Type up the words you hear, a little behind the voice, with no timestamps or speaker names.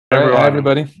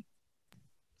everybody.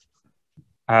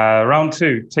 Round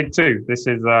two, take two. This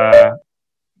is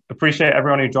appreciate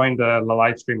everyone who joined the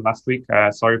live stream last week.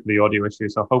 Sorry for the audio issue.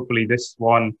 So hopefully this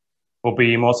one will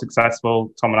be more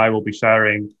successful. Tom and I will be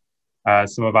sharing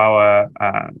some of our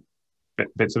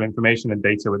bits of information and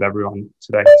data with everyone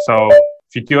today. So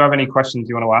if you do have any questions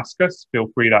you want to ask us, feel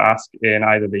free to ask in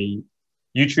either the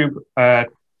YouTube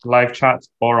live chat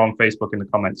or on Facebook in the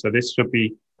comments. So this should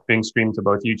be being streamed to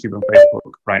both YouTube and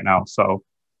Facebook right now. So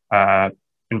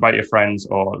invite your friends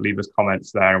or leave us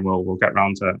comments there, and we'll get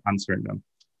around to answering them.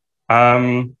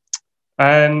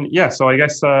 And yeah, so I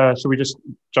guess should we just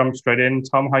jump straight in?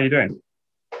 Tom, how are you doing?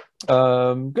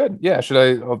 Good. Yeah.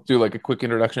 I'll do like a quick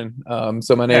introduction.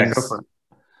 So my name's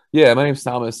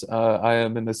Thomas. I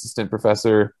am an assistant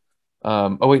professor.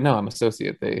 Oh wait, no, I'm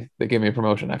associate. They gave me a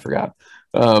promotion. I forgot.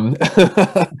 I'm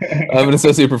an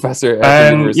associate professor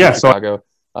at the University of Chicago.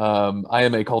 I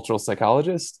am a cultural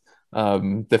psychologist.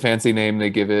 The fancy name they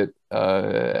give it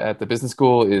at the business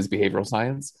school is behavioral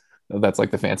science. That's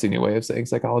like the fancy new way of saying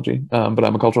psychology. But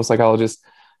I'm a cultural psychologist.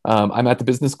 I'm at the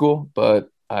business school, but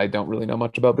I don't really know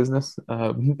much about business.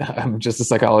 I'm just a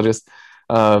psychologist.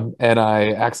 And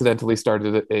I accidentally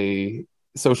started a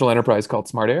social enterprise called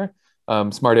Smart Air.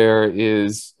 Smart Air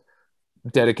is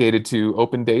dedicated to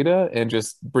open data and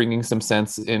just bringing some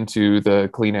sense into the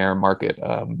clean air market.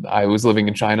 I was living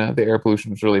in China. The air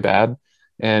pollution was really bad,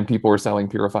 and people were selling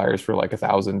purifiers for like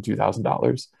 $1,000,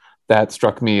 $2,000. That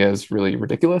struck me as really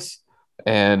ridiculous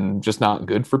and just not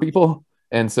good for people.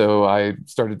 And so I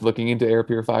started looking into air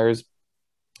purifiers,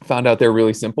 found out they're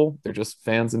really simple. They're just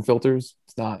fans and filters.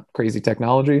 It's not crazy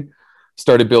technology.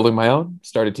 Started building my own,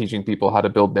 started teaching people how to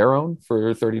build their own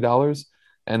for $30.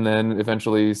 And then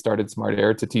eventually started Smart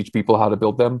Air to teach people how to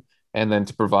build them, and then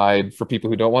to provide for people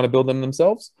who don't want to build them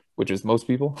themselves, which is most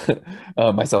people,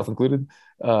 myself included.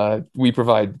 We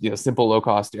provide simple,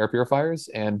 low-cost air purifiers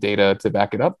and data to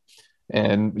back it up.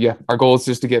 And yeah, our goal is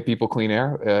just to get people clean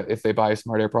air. If they buy a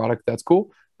Smart Air product, that's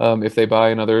cool. If they buy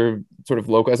another sort of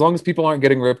local, as long as people aren't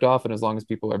getting ripped off, and as long as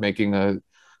people are making a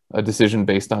decision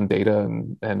based on data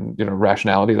and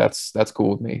rationality, that's cool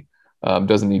with me.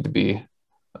 Doesn't need to be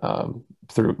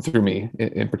through me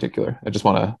in particular. I just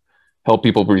want to help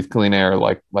people breathe clean air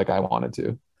like I wanted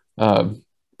to.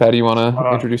 Paddy, you want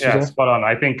to introduce yourself? Spot on.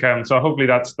 I think so. Hopefully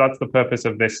that's the purpose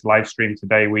of this live stream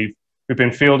today. We've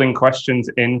been fielding questions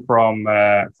in from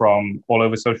all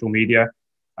over social media,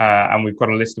 and we've got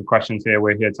a list of questions here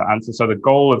we're here to answer. So the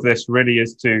goal of this really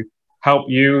is to help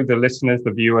you, the listeners,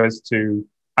 the viewers, to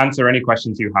answer any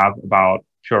questions you have about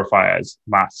purifiers,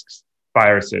 masks,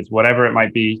 viruses, whatever it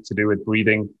might be to do with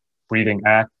breathing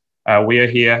air. We are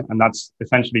here, and that's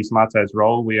essentially Smart Air's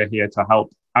role. We are here to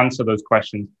help answer those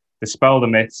questions, dispel the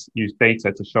myths, use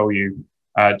data to show you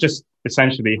just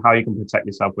essentially how you can protect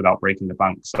yourself without breaking the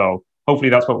bank. So hopefully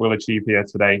that's what we'll achieve here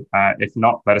today. If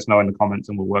not, let us know in the comments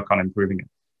and we'll work on improving it.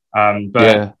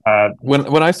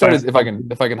 When I started, if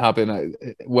I can hop in,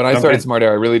 when I started Smart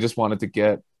Air, I really just wanted to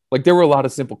get, like, there were a lot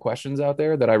of simple questions out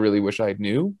there that I really wish I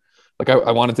knew. Like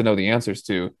I wanted to know the answers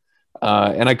to,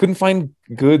 and I couldn't find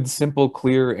good, simple,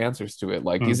 clear answers to it.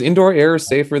 Like, is indoor air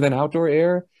safer than outdoor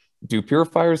air? Do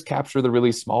purifiers capture the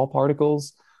really small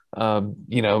particles?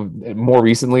 More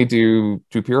recently, do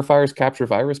purifiers capture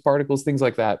virus particles? Things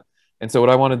like that. And so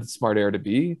what I wanted Smart Air to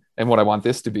be, and what I want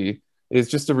this to be, is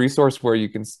just a resource where you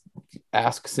can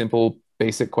ask simple,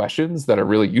 basic questions that are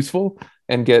really useful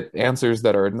and get answers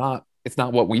that are not, it's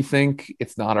not what we think,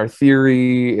 it's not our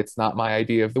theory, it's not my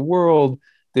idea of the world.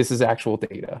 This is actual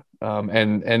data.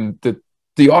 And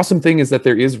the awesome thing is that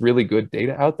there is really good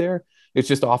data out there. It's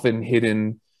just often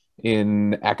hidden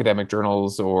in academic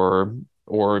journals or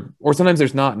sometimes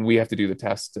there's not, and we have to do the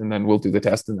test, and then we'll do the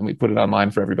test and then we put it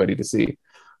online for everybody to see.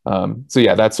 So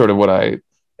yeah, that's sort of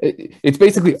it's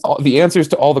basically the answers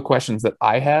to all the questions that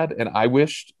I had and I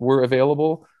wished were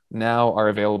available now are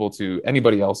available to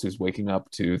anybody else who's waking up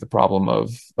to the problem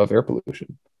of air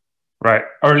pollution. Right.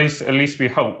 Or at least we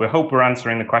hope. We hope we're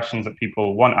answering the questions that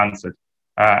people want answered.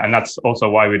 And that's also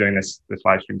why we're doing this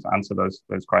live stream, to answer those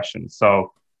questions.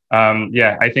 So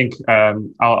yeah, I think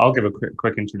I'll give a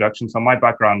quick introduction. So my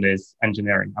background is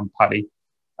engineering. I'm Paddy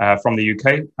from the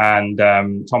UK, and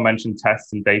Tom mentioned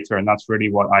tests and data, and that's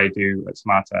really what I do at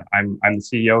Smart Air. I'm the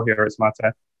CEO here at Smart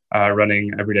Air,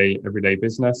 running everyday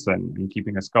business and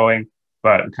keeping us going.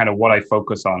 But kind of what I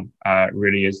focus on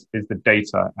really is the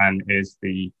data, and is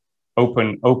the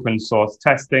open source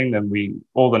testing, and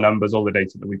all the numbers, all the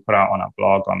data that we put out on our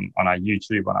blog, on our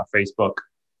YouTube, on our Facebook.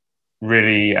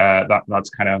 Really, that's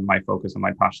kind of my focus and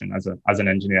my passion as an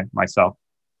engineer myself.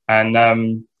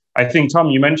 And I think, Tom,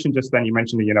 you mentioned just then,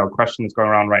 the question that's going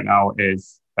around right now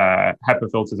is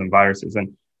HEPA filters and viruses?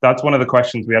 And that's one of the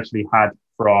questions we actually had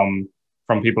from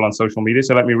people on social media.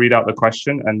 So let me read out the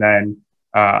question, and then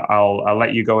I'll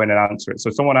let you go in and answer it. So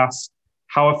someone asked,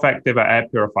 how effective are air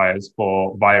purifiers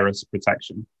for virus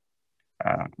protection?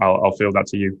 I'll field that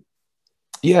to you.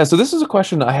 Yeah, so this is a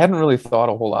question I hadn't really thought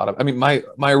a whole lot of. I mean, my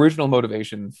original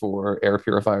motivation for air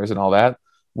purifiers and all that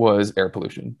was air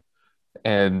pollution.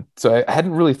 And so I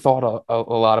hadn't really thought a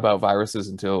lot about viruses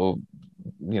until,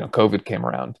 COVID came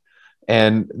around.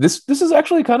 And this is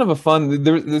actually kind of a fun,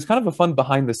 there's kind of a fun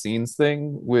behind the scenes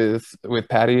thing with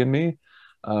Paddy and me.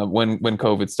 When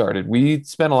COVID started, we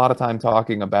spent a lot of time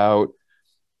talking about,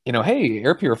 hey,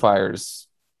 air purifiers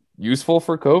useful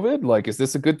for COVID? Like, is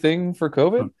this a good thing for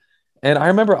COVID? And I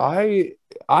remember I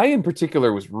in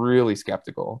particular was really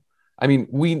skeptical. I mean,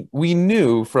 we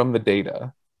knew from the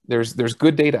data, there's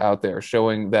good data out there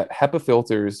showing that HEPA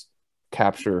filters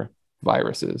capture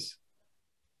viruses.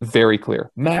 Very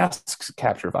clear. Masks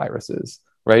capture viruses,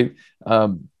 right?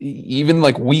 Even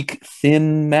like weak,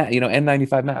 thin,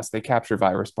 N95 masks, they capture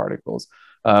virus particles.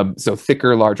 So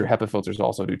thicker, larger HEPA filters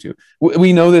also do too.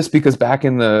 We know this because back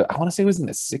in I want to say it was in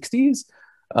the 60s,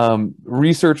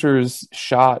 researchers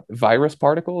shot virus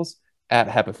particles at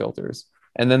HEPA filters.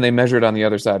 And then they measured on the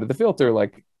other side of the filter,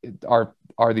 like,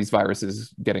 are these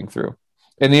viruses getting through?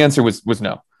 And the answer was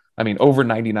no. I mean, over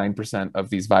 99% of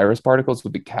these virus particles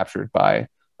would be captured by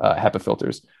HEPA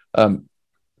filters.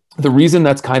 The reason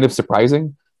that's kind of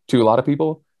surprising to a lot of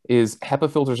people is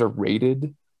HEPA filters are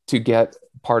rated to get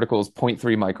particles 0.3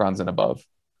 microns and above.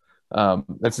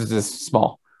 That's just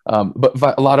small.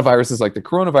 But a lot of viruses like the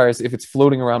coronavirus, if it's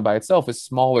floating around by itself, is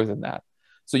smaller than that.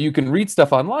 So you can read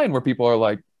stuff online where people are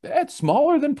like, it's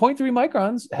smaller than 0.3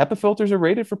 microns. HEPA filters are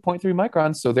rated for 0.3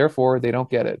 microns, so therefore they don't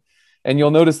get it. And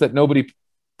you'll notice that nobody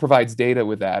provides data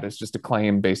with that. It's just a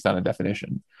claim based on a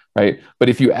definition, right? But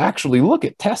if you actually look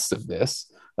at tests of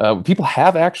this, people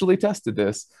have actually tested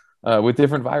this with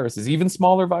different viruses, even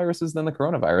smaller viruses than the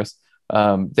coronavirus.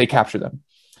 They capture them.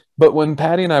 But when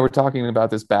Paddy and I were talking about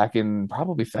this back in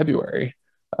probably February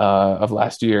of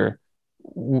last year,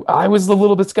 I was a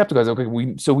little bit skeptical. I was like,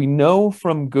 okay, we know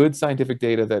from good scientific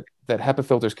data that HEPA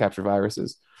filters capture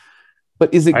viruses,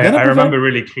 but is it going to I remember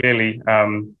really clearly.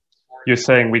 You're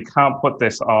saying we can't put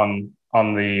this on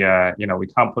the we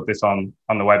can't put this on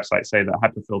the website. Say that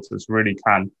HEPA filters really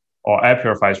can, or air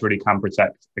purifiers really can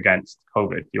protect against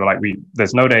COVID. You were like,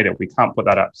 there's no data. We can't put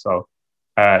that up. So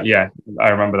yeah, I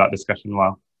remember that discussion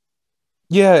well.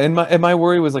 Yeah, and my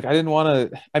worry was like, I didn't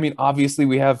want to. I mean, obviously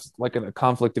we have like a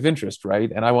conflict of interest, right?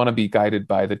 And I want to be guided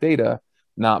by the data,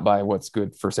 not by what's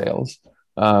good for sales.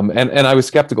 And I was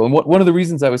skeptical. And one of the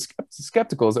reasons I was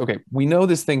skeptical is, okay, we know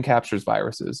this thing captures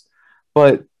viruses,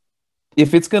 but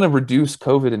if it's going to reduce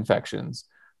COVID infections,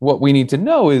 what we need to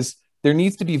know is there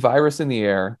needs to be virus in the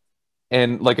air.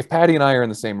 And like, if Paddy and I are in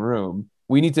the same room,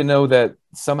 we need to know that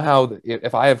somehow,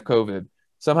 if I have COVID,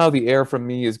 somehow the air from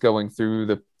me is going through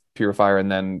the purifier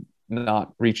and then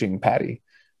not reaching Paddy,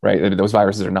 right? Those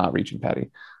viruses are not reaching Paddy.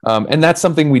 And that's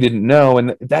something we didn't know.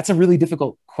 And that's a really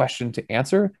difficult question to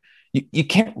answer. You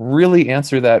can't really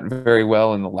answer that very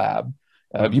well in the lab.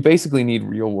 You basically need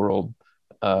real world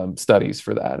studies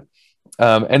for that.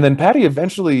 And then Paddy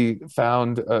eventually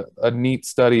found a neat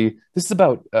study. This is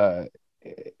about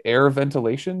air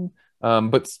ventilation,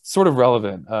 but sort of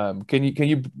relevant. Can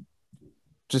you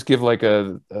just give like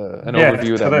an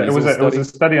overview of that? It was a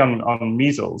study on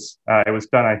measles. It was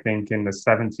done, I think, in the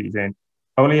 70s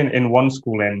in one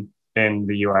school in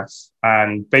the US.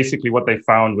 And basically what they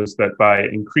found was that by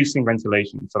increasing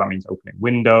ventilation, so that means opening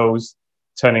windows,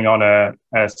 turning on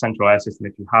a central air system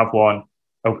if you have one,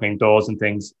 opening doors and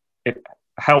things, it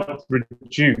helped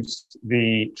reduce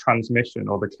the transmission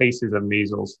or the cases of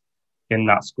measles in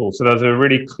that school. So there's a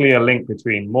really clear link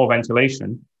between more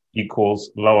ventilation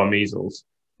equals lower measles.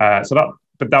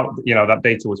 That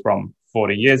data was from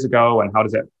 40 years ago, and how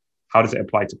does it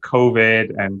apply to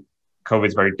COVID? And COVID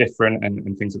is very different,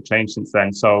 and things have changed since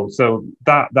then. So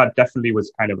that definitely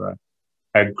was kind of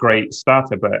a great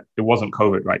starter, but it wasn't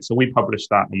COVID, right? So we published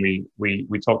that, and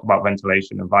we talked about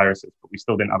ventilation and viruses, but we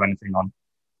still didn't have anything on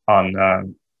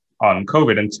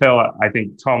COVID until I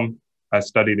think Tom, a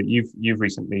study that you've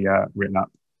recently written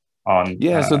up on.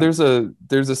 Yeah, so there's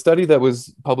a study that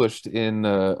was published in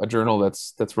a journal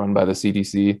that's run by the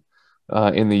CDC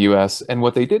in the US, and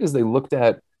what they did is they looked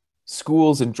at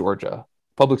schools in Georgia,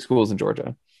 public schools in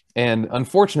Georgia, and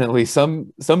unfortunately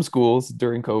some schools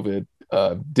during COVID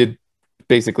did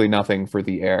basically nothing for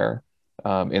the air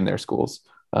in their schools.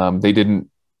 They didn't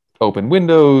open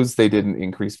windows, they didn't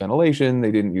increase ventilation,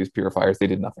 they didn't use purifiers, they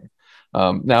did nothing.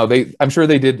 Now I'm sure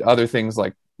they did other things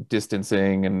like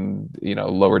distancing and,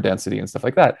 lower density and stuff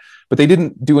like that. But they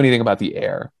didn't do anything about the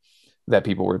air that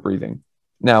people were breathing.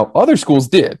 Now, other schools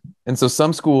did. And so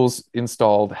some schools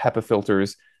installed HEPA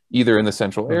filters either in the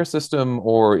central air system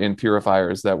or in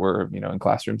purifiers that were, in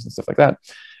classrooms and stuff like that.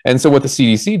 And so what the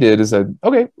CDC did is said,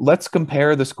 okay, let's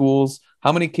compare the schools.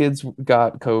 How many kids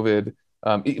got COVID,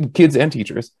 kids and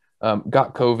teachers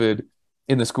got COVID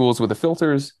in the schools with the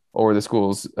filters or the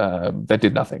schools that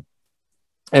did nothing.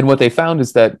 And what they found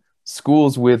is that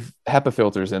schools with HEPA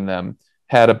filters in them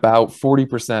had about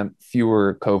 40%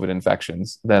 fewer COVID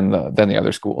infections than the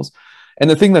other schools. And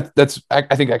the thing that's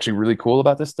I think actually really cool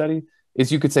about this study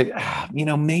is you could say,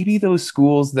 maybe those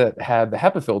schools that had the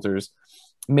HEPA filters,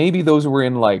 maybe those were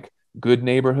in like good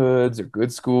neighborhoods or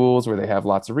good schools where they have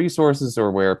lots of resources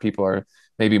or where people are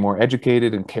maybe more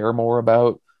educated and care more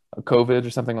about COVID or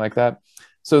something like that.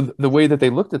 So the way that they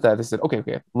looked at that, they said,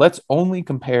 okay, let's only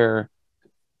compare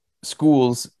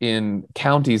schools in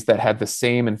counties that had the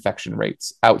same infection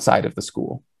rates outside of the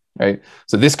school, right?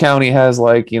 So this county has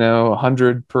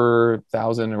 100 per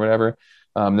 1,000 or whatever.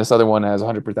 This other one has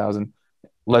 100 per 1,000.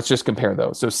 Let's just compare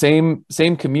those. So same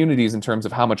communities in terms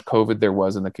of how much COVID there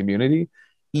was in the community.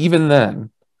 Even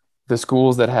then, the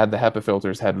schools that had the HEPA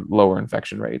filters had lower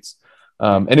infection rates.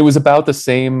 And it was about the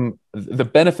same. The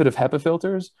benefit of HEPA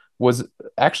filters was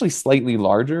actually slightly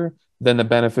larger than the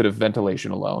benefit of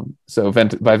ventilation alone. So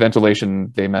by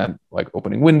ventilation, they meant like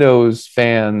opening windows,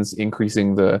 fans,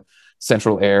 increasing the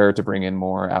central air to bring in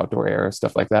more outdoor air,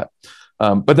 stuff like that.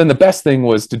 But then the best thing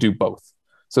was to do both.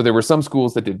 So there were some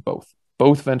schools that did both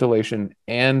ventilation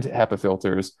and HEPA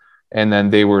filters. And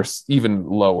then they were even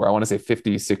lower. I want to say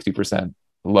 50, 60%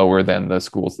 lower than the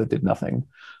schools that did nothing.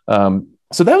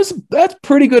 So that's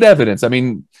pretty good evidence. I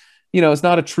mean, it's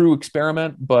not a true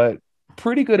experiment, but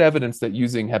pretty good evidence that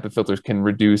using HEPA filters can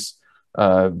reduce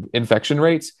infection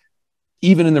rates,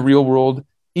 even in the real world,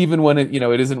 even when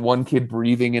it isn't one kid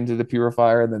breathing into the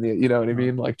purifier and then you know what I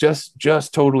mean? Like just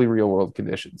totally real world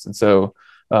conditions. And so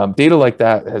data like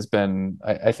that has been,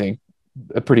 I think,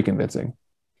 pretty convincing.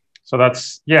 So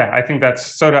I think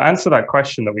so to answer that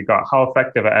question that we got, how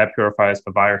effective are air purifiers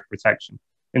for virus protection?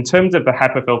 In terms of the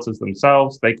HEPA filters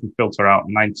themselves, they can filter out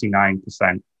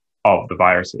 99% of the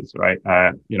viruses, right?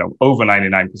 Over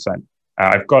 99%.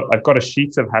 I've got a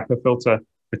sheet of HEPA filter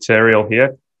material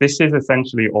here. This is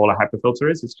essentially all a HEPA filter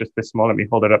is. It's just this small. Let me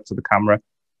hold it up to the camera.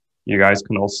 You guys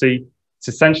can all see. It's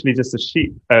essentially just a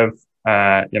sheet of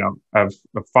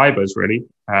fibers, really,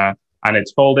 and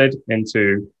it's folded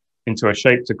into a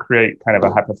shape to create kind of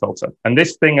a HEPA filter. And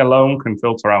this thing alone can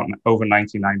filter out over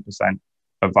 99%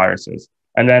 of viruses.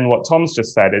 And then what Tom's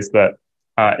just said is that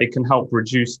it can help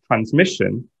reduce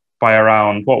transmission by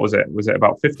around, what was it? Was it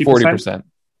about 50%? 40%.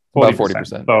 About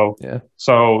 40%. So yeah.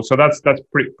 So that's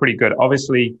pretty good.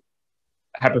 Obviously,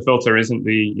 HEPA filter isn't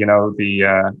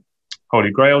the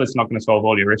holy grail. It's not going to solve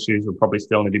all your issues. You'll probably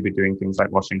still need to be doing things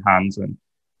like washing hands and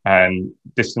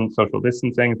social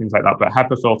distancing, things like that. But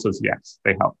HEPA filters, yes,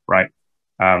 they help, right?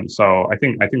 So I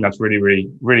think that's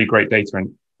really great data,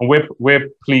 and we're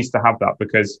pleased to have that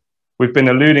because we've been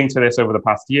alluding to this over the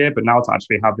past year, but now to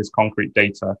actually have this concrete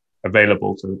data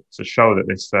available to show that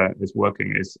this is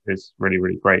working is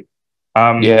really great.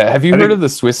 Have you heard of the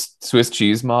Swiss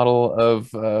cheese model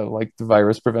of like the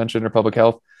virus prevention or public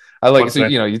health? I like so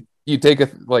you take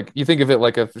you think of it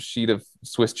like a sheet of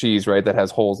Swiss cheese, right, that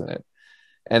has holes in it.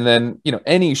 And then,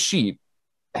 any sheet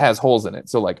has holes in it.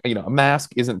 So like, a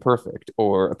mask isn't perfect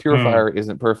or a purifier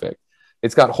isn't perfect.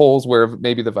 It's got holes where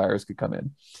maybe the virus could come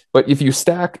in. But if you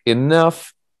stack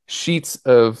enough sheets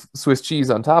of Swiss cheese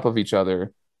on top of each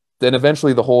other, then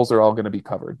eventually the holes are all going to be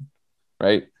covered,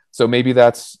 right? So maybe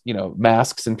that's,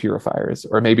 masks and purifiers,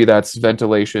 or maybe that's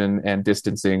ventilation and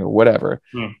distancing or whatever.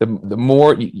 The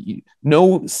more,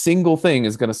 no single thing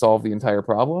is going to solve the entire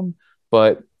problem,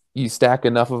 but you stack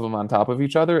enough of them on top of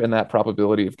each other and that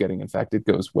probability of getting infected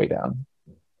goes way down.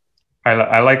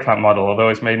 I like that model, although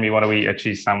it's made me want to eat a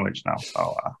cheese sandwich now.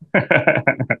 So,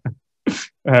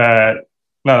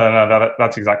 no,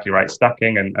 that's exactly right.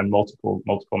 Stacking and multiple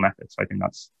methods. I think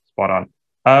that's spot on.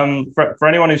 For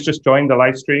anyone who's just joined the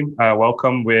live stream,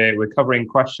 welcome. We're covering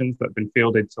questions that have been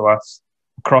fielded to us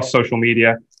across social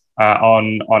media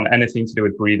on anything to do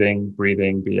with breathing,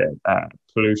 be it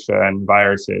pollution,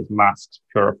 viruses, masks,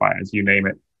 purifiers, you name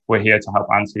it. We're here to help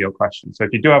answer your questions. So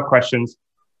if you do have questions,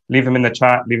 leave them in the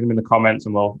chat, leave them in the comments,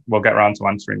 and we'll get around to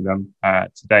answering them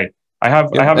today. I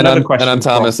have another question. And I'm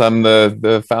Thomas. I'm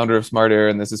the founder of Smart Air,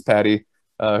 and this is Paddy,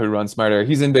 who runs Smart Air.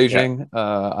 He's in Beijing.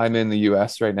 Yeah. I'm in the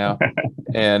US right now.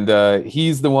 And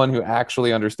he's the one who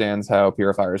actually understands how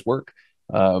purifiers work.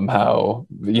 how,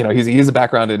 he has a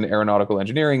background in aeronautical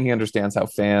engineering. He understands how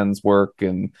fans work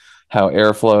and how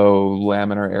airflow,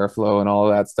 laminar airflow, and all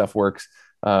of that stuff works.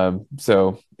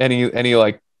 So any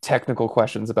like technical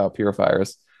questions about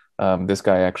purifiers, this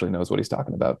guy actually knows what he's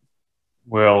talking about.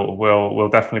 We'll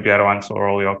definitely be able to answer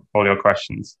all your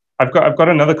questions. I've got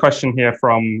another question here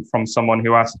from someone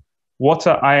who asked, what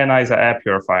are ionizer air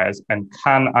purifiers, and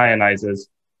can ionizers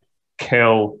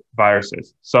kill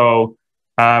viruses? So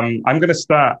I'm going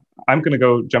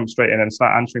to jump straight in and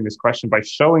start answering this question by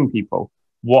showing people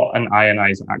what an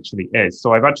ionizer actually is.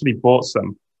 So I've actually bought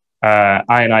some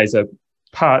ionizer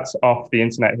parts off the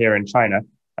internet here in China,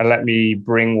 and let me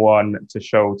bring one to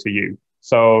show to you.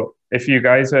 So if you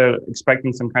guys are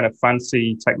expecting some kind of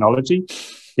fancy technology,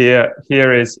 here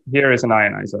is an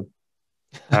ionizer.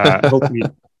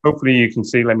 Hopefully you can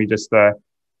see. Let me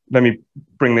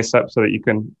bring this up so that you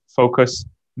can focus.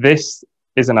 This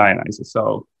is an ionizer.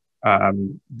 So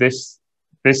this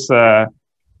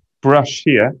brush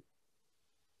here,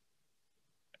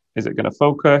 is it going to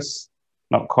focus?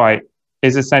 Not quite.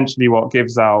 Is essentially what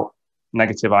gives out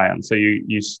negative ions. So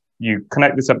you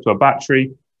connect this up to a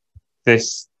battery.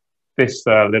 This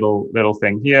little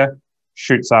thing here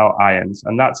shoots out ions,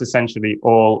 and that's essentially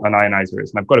all an ionizer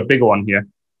is. And I've got a bigger one here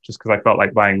just because I felt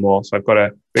like buying more. So I've got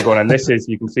a big one, and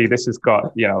you can see this has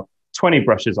got 20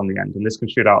 brushes on the end, and this can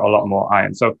shoot out a lot more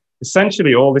iron. So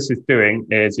essentially all this is doing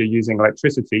is you're using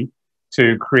electricity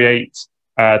to create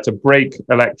to break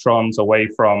electrons away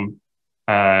from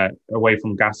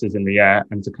gases in the air,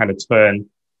 and to kind of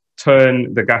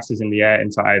turn the gases in the air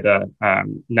into either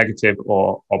negative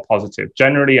or positive.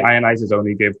 Generally, ionizers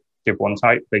only give one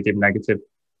type. They give negative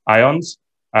ions,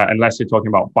 unless you're talking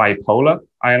about bipolar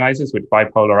ionizers, which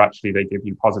bipolar actually they give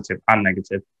you positive and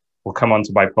negative. We'll come on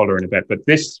to bipolar in a bit, but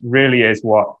this really is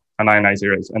what an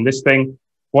ionizer is. And this thing,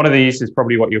 one of these is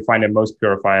probably what you'll find in most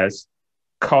purifiers,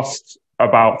 costs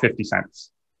about 50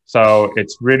 cents. So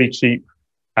it's really cheap.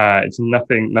 It's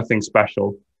nothing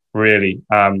special, really.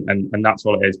 And that's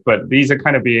all it is. But these are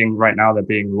kind of they're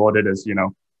being lauded as,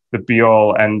 the be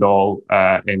all end all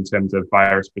in terms of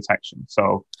virus protection.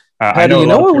 So Paddy, you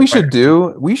know what we should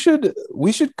do? We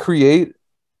should create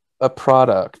a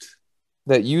product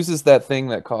that uses that thing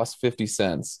that costs 50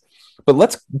 cents, but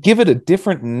let's give it a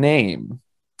different name.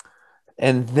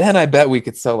 And then I bet we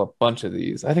could sell a bunch of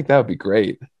these. I think that would be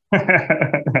great.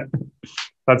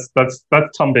 That's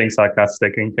Tom being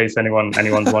sarcastic, in case anyone's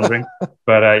wondering.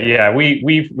 But yeah,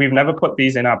 we've never put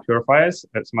these in our purifiers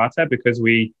at SmartAir because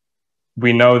we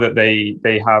know that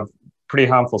they have pretty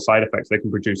harmful side effects. They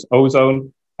can produce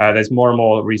ozone. There's more and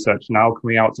more research now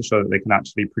coming out to show that they can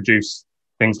actually produce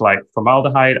things like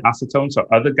formaldehyde, acetone, so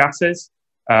other gases.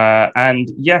 And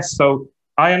yes, so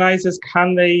ionizers,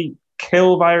 can they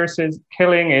kill viruses?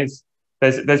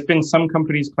 There's been some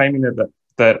companies claiming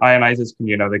that ionizers can,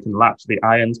 they can latch, the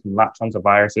ions can latch onto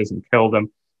viruses and kill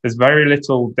them. There's very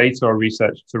little data or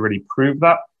research to really prove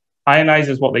that.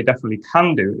 Ionizers, what they definitely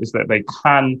can do is that they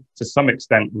can, to some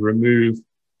extent, remove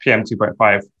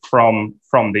PM2.5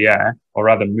 from the air, or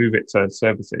rather move it to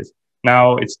surfaces.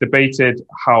 Now, it's debated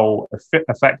how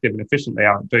effective and efficient they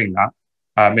are at doing that.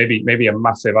 Maybe a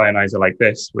massive ionizer like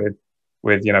this with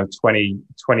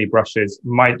 20 brushes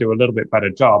might do a little bit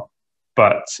better job,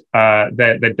 but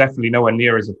they're definitely nowhere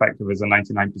near as effective as a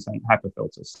 99% HEPA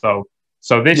filter.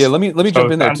 So this, yeah, let me jump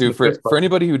in there too for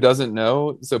anybody who doesn't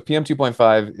know. So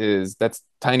PM2.5 that's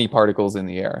tiny particles in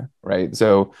the air, right?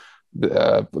 So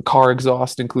car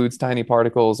exhaust includes tiny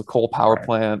particles, a coal power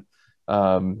plant,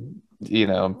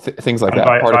 things like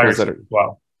that. Particles that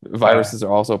are viruses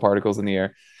are also particles in the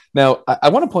air. Now, I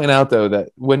want to point out though that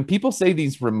when people say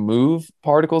these remove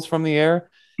particles from the air,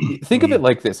 think of it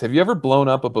like this. Have you ever blown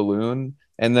up a balloon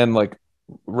and then like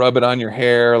rub it on your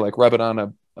hair, like rub it on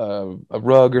a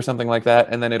rug or something like that,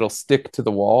 and then it'll stick to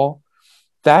the wall?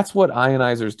 That's what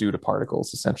ionizers do to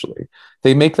particles, essentially.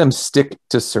 They make them stick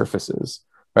to surfaces,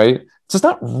 right? So it's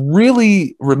not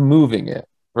really removing it,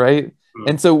 right?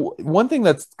 And so one thing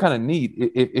that's kind of neat,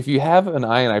 if you have an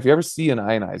ionizer, if you ever see an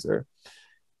ionizer,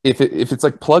 if it's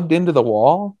like plugged into the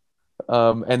wall,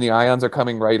 and the ions are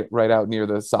coming right out near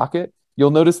the socket,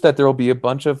 you'll notice that there will be a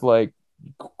bunch of like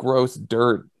gross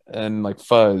dirt and like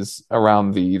fuzz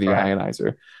around the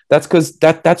ionizer. That's because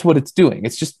that's what it's doing.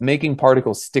 It's just making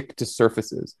particles stick to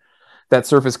surfaces. That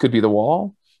surface could be the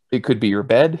wall, it could be your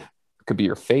bed, it could be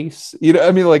your face.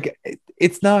 I mean, like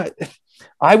it's not.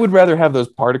 I would rather have those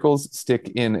particles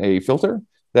stick in a filter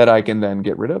that I can then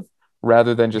get rid of,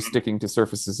 rather than just sticking to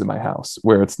surfaces in my house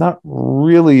where we're not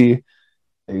really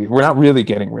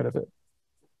getting rid of it.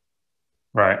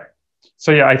 Right.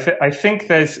 So yeah, I think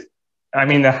there's I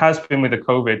mean, there has been with the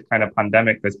COVID kind of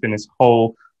pandemic, there's been this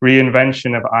whole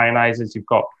reinvention of ionizers. You've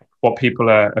got what people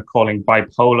are calling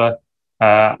bipolar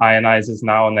ionizers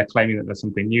now, and they're claiming that there's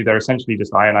something new. They're essentially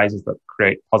just ionizers that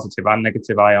create positive and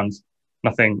negative ions,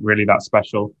 nothing really that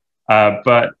special.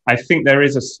 But I think there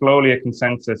is slowly a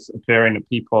consensus appearing that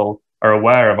people are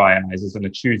aware of ionizers and are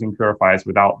choosing purifiers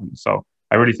without them. So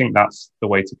I really think that's the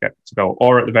way to go,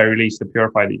 or at the very least, a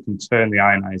purifier that you can turn the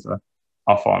ionizer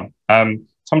off on.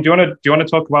 Tom, do you want to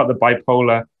talk about the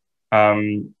bipolar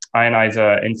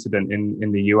ionizer incident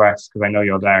in the US? Because I know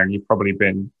you're there and you've probably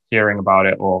been hearing about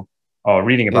it or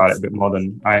reading about it a bit more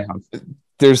than I have.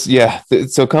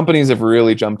 So companies have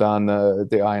really jumped on the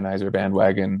ionizer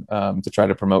bandwagon to try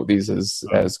to promote these as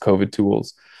COVID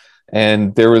tools.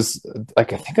 And there was I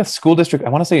think a school district, I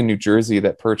want to say in New Jersey,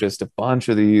 that purchased a bunch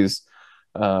of these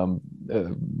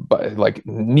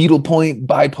needlepoint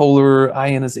bipolar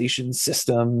ionization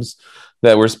systems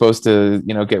that were supposed to,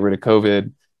 get rid of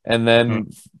COVID. And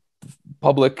then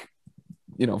public,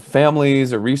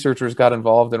 families or researchers got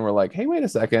involved and were like, hey, wait a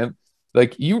second.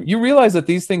 Like you realize that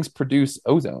these things produce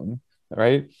ozone,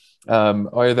 right?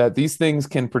 Or that these things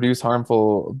can produce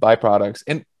harmful byproducts.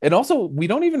 And also, we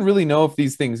don't even really know if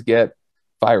these things get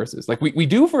viruses. Like we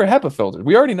do for a HEPA filter.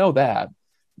 We already know that.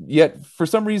 Yet for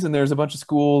some reason, there's a bunch of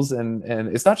schools, and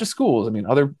it's not just schools. I mean,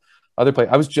 other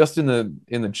places. I was just in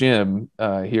the gym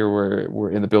here, where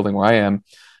we're in the building where I am,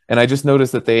 and I just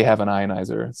noticed that they have an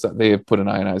ionizer. So they have put an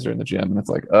ionizer in the gym, and it's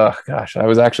like, oh gosh, I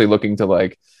was actually looking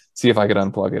to see if I could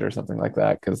unplug it or something like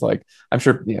that, because I'm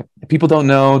sure people don't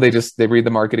know. They read the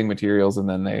marketing materials and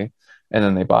then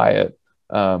they buy it.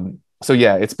 So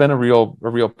yeah, it's been a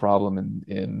real problem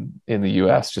in the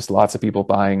US. Just lots of people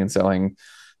buying and selling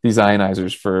these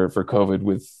ionizers for COVID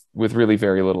with really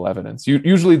very little evidence.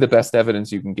 Usually the best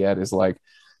evidence you can get is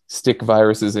stick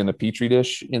viruses in a petri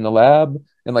dish in the lab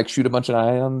and shoot a bunch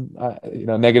of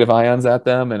negative ions at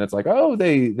them, and it's oh,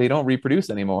 they don't reproduce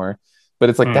anymore. But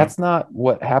it's that's not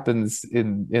what happens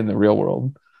in the real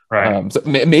world. Right. So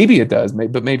maybe it does,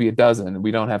 but maybe it doesn't. We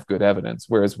don't have good evidence.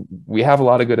 Whereas we have a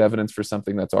lot of good evidence for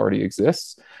something that's already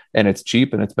exists, and it's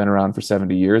cheap, and it's been around for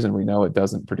 70 years, and we know it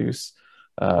doesn't produce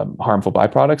harmful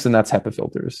byproducts, and that's HEPA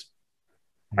filters.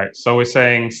 Right. So we're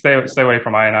saying stay away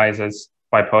from ionizers,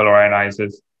 bipolar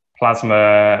ionizers,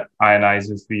 plasma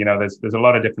ionizers. There's a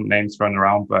lot of different names thrown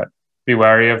around, but be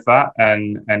wary of that.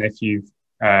 And if you've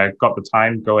got the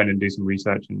time, go in and do some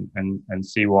research and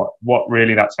see what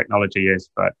really that technology is.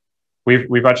 But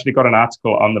we've actually got an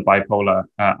article on the bipolar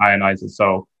ionizer.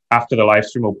 So after the live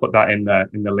stream, we'll put that in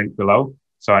the link below.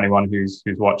 So anyone who's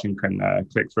watching can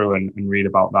click through and read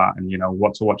about that, and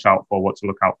what to watch out for, what to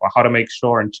look out for, how to make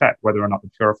sure and check whether or not the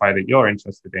purifier that you're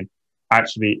interested in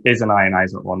actually is an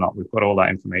ionizer or not. We've got all that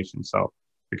information, so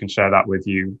we can share that with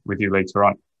you later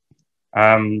on.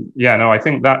 I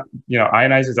think that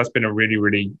ionizers, that's been a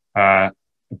really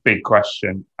big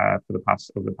question over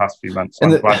the past few months. So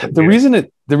the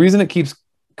reason it keeps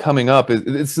coming up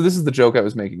is so this is the joke I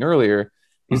was making earlier,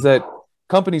 is that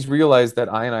companies realize that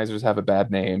ionizers have a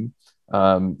bad name.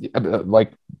 I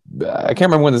can't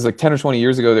remember when this was, 10 or 20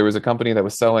 years ago, there was a company that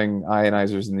was selling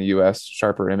ionizers in the US,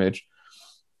 Sharper Image,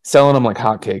 selling them like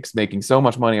hotcakes, making so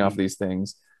much money off these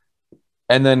things.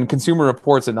 And then Consumer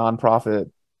Reports, a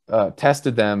nonprofit,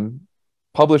 tested them,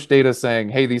 published data saying,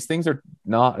 hey, these things are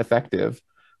not effective.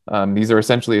 These are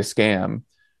essentially a scam.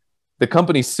 The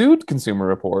company sued Consumer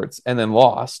Reports and then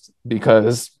lost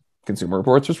because Consumer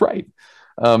Reports was right.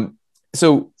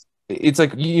 So it's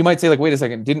you might say wait a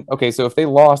second, so if they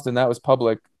lost and that was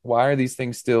public, why are these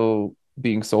things still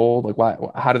being sold?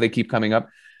 How do they keep coming up?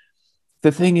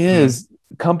 The thing is,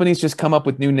 companies just come up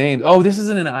with new names. Oh, this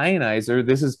isn't an ionizer.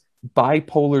 This is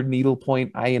bipolar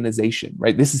needlepoint ionization,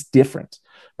 right? This is different,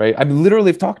 right? I mean, literally,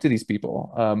 I've talked to these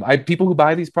people. I have people who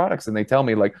buy these products, and they tell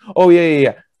me oh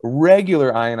yeah,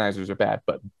 regular ionizers are bad,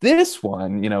 but this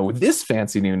one, with this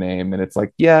fancy new name, and it's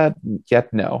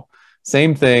no,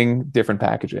 same thing, different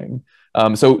packaging.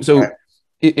 So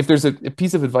if there's a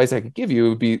piece of advice I could give you, it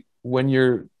would be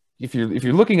if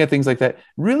you're looking at things like that,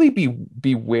 really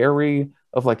be wary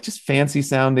of just fancy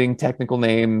sounding technical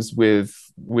names with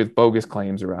bogus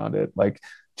claims around it.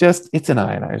 It's an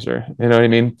ionizer, you know what I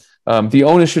mean? The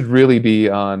onus should really be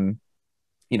on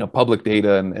public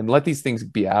data, and let these things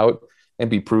be out and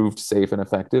be proved safe and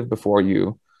effective before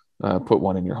you put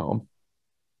one in your home.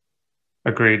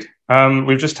 Agreed.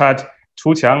 We've just had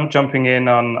Tu-Tiang jumping in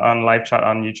on live chat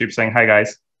on YouTube saying, hi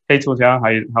guys. Hey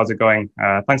Tu-Tiang, how's it going?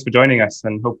 Thanks for joining us,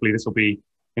 and hopefully this will be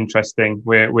interesting.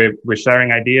 We're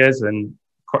sharing ideas and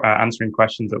answering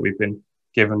questions that we've been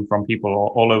given from people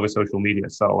all over social media.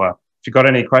 So if you've got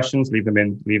any questions, leave them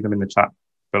in the chat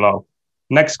below.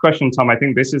 Next question, Tom. I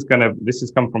think this has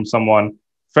come from someone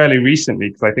fairly recently,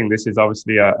 because I think this is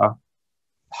obviously a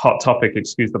hot topic,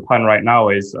 excuse the pun, right now.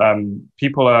 Is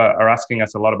people are asking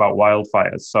us a lot about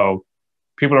wildfires. So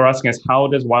people are asking us, how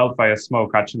does wildfire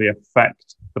smoke actually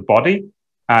affect the body,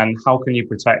 and how can you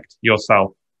protect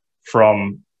yourself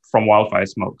from wildfire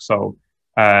smoke? So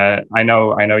I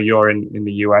know you're in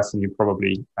the US, and you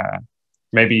probably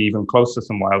maybe even close to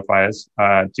some wildfires.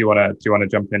 Do you want to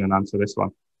jump in and answer this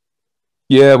one?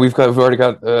 Yeah, we've already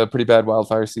got a pretty bad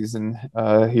wildfire season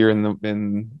here in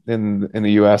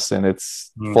the US, and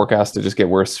it's forecast to just get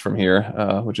worse from here,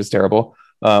 which is terrible.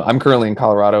 I'm currently in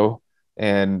Colorado,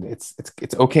 and it's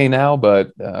okay now,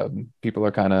 but people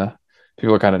are kind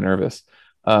of nervous.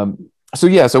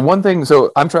 So one thing,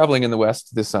 so I'm traveling in the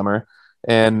West this summer,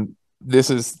 and this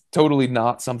is totally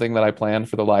not something that I planned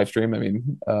for the live stream. I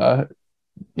mean,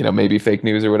 maybe fake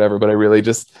news or whatever, but I really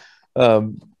just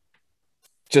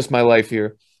my life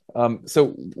here.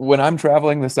 So when I'm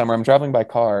traveling this summer, I'm traveling by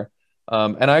car,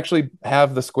 and I actually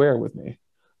have the Square with me.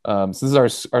 So this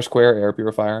is our Square air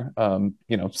purifier.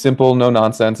 Simple, no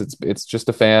nonsense. It's just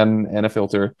a fan and a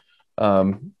filter,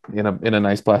 in a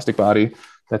nice plastic body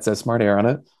that says Smart Air on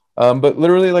it. But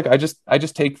literally, like I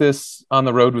just take this on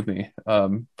the road with me,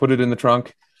 put it in the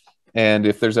trunk, and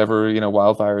if there's ever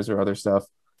wildfires or other stuff,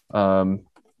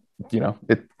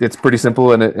 it's pretty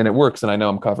simple, and it works, and I know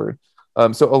I'm covered.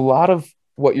 So a lot of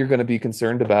what you're going to be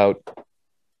concerned about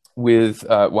with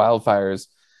wildfires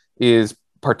is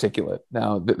particulate.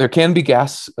 Now, there can be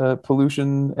gas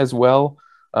pollution as well,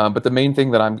 but the main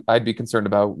thing that I'd be concerned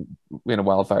about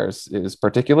wildfires is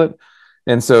particulate.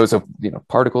 And so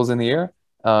particles in the air,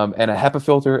 and a HEPA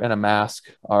filter and a mask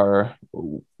are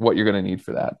what you're going to need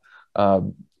for that.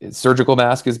 Surgical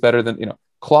mask is better than,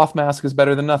 cloth mask is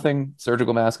better than nothing.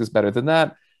 Surgical mask is better than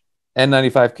that.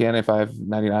 N95, K95,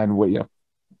 99,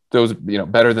 those,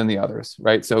 better than the others,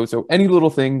 right? So any little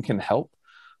thing can help.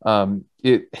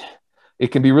 It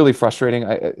can be really frustrating.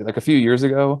 Like a few years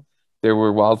ago, there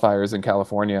were wildfires in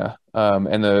California,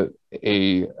 and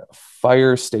a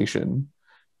fire station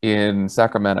in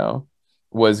Sacramento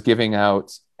was giving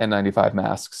out N95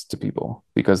 masks to people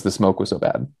because the smoke was so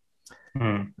bad.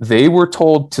 They were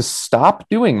told to stop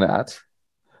doing that,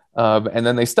 and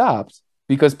then they stopped,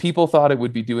 because people thought it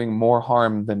would be doing more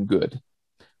harm than good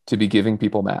to be giving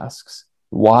people masks.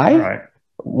 Why? Right.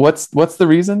 What's the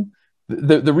reason?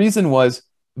 The reason was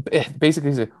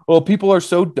basically, well, people are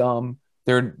so dumb.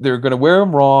 They're going to wear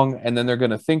them wrong, and then they're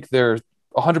going to think they're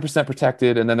 100%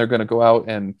 protected, and then they're going to go out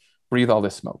and breathe all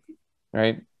this smoke,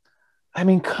 right? I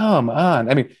mean, come on.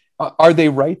 I mean, are they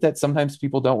right that sometimes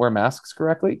people don't wear masks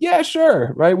correctly? Yeah,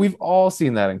 sure, right? We've all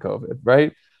seen that in COVID,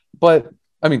 right? But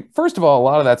I mean, first of all, a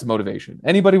lot of that's motivation.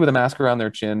 Anybody with a mask around their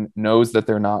chin knows that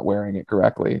they're not wearing it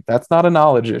correctly. That's not a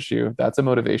knowledge issue. That's a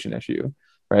motivation issue,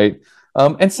 right?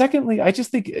 And secondly, I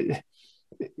just think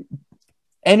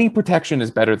any protection is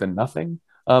better than nothing.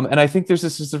 And I think there's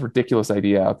this ridiculous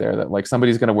idea out there that like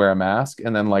somebody's going to wear a mask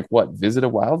and then visit a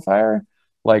wildfire,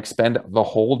 spend the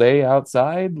whole day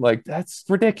outside. That's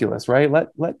ridiculous, right?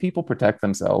 Let people protect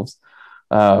themselves.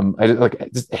 I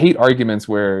just hate arguments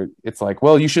where it's like,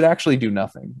 well, you should actually do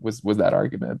nothing was that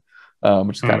argument,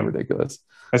 which is kind of ridiculous.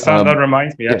 That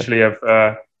reminds me actually of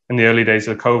in the early days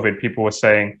of COVID, people were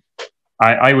saying,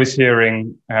 I was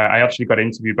hearing, I actually got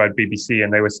interviewed by BBC,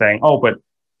 and they were saying, oh, but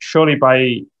surely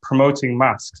by promoting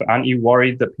masks, aren't you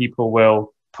worried that people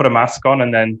will put a mask on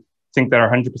and then think they're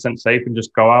 100% safe and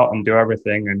just go out and do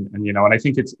everything? And I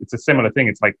think it's a similar thing.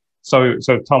 It's like, so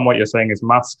Tom, what you're saying is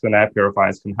masks and air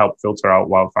purifiers can help filter out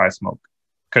wildfire smoke,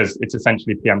 because it's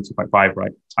essentially PM 2.5,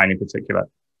 right? Tiny particulate.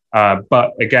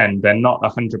 But again, they're not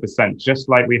 100%, just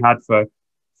like we had for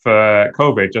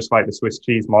COVID, just like the Swiss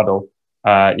cheese model.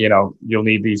 You'll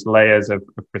need these layers of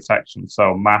protection.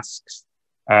 So masks,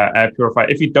 air purifier.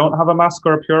 If you don't have a mask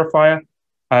or a purifier,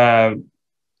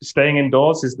 staying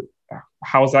indoors,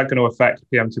 how is that going to affect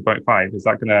PM 2.5? Is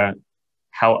that going to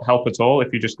help at all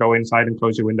if you just go inside and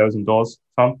close your windows and doors,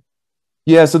 Tom?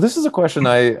 Yeah, so this is a question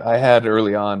I had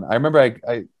early on. I remember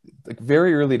I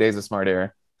very early days of Smart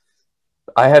Air,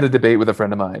 I had a debate with a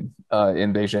friend of mine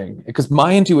in Beijing, because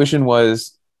my intuition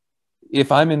was,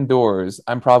 if I'm indoors,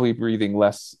 I'm probably breathing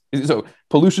less. So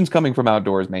pollution's coming from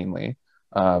outdoors mainly.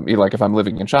 Like if I'm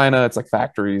living in China, it's like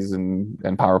factories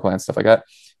and power plants, stuff like that.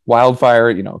 Wildfire,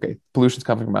 okay, pollution's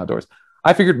coming from outdoors.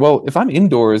 I figured, well, if I'm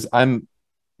indoors, I'm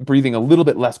breathing a little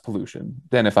bit less pollution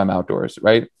than if I'm outdoors,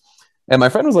 right? And my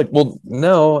friend was like, well,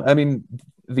 no, I mean,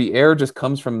 the air just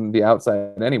comes from the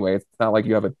outside anyway. It's not like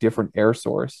you have a different air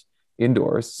source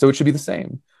indoors, so it should be the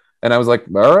same. And I was like,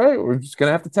 all right, we're just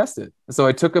gonna have to test it. So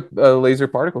I took a laser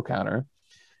particle counter,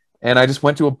 And I just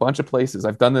went to a bunch of places.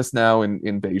 I've done this now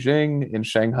in Beijing, in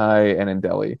Shanghai, and in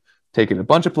Delhi. Taken a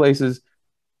bunch of places,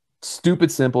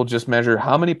 stupid simple, just measure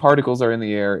how many particles are in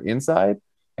the air inside,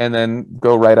 and then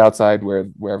go right outside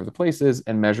wherever the place is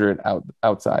and measure it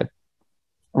outside.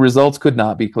 Results could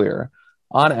not be clearer.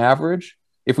 On average,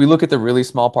 if we look at the really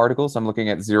small particles, I'm looking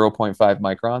at 0.5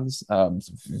 microns,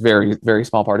 very, very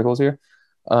small particles here.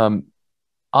 On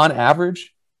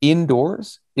average,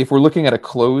 indoors, if we're looking at a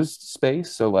closed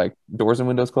space, so like doors and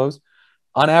windows closed,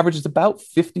 on average, it's about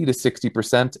 50 to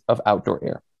 60% of outdoor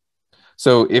air.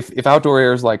 So if outdoor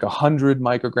air is like 100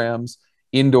 micrograms,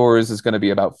 indoors is going to be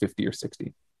about 50 or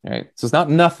 60, right? So it's not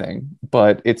nothing,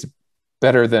 but it's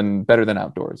better than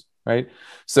outdoors, right?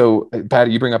 So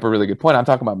Patty, you bring up a really good point. I'm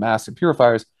talking about masks and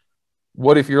purifiers.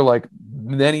 What if you're like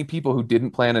many people who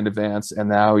didn't plan in advance, and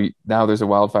now there's a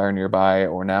wildfire nearby,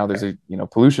 or now there's a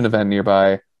pollution event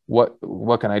nearby?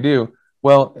 What can I do?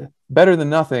 Well, better than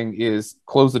nothing is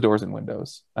close the doors and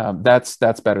windows.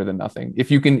 That's better than nothing. If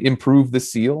you can improve the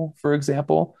seal, for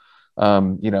example,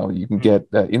 you can get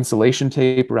insulation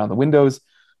tape around the windows.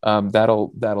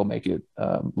 That'll make it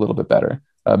a little bit better.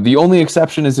 The only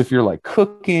exception is if you're like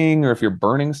cooking, or if you're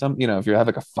burning if you have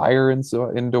like a fire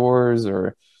indoors,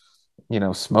 or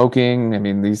smoking. I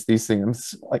mean, these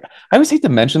things, like, I always hate to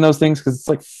mention those things because it's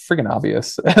like friggin'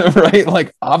 obvious, right?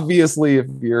 Like, obviously, if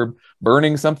you're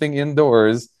burning something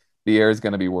indoors, the air is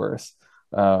going to be worse.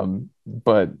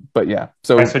 But yeah.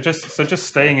 So just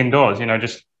staying indoors,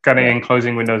 just getting in,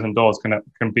 closing windows and doors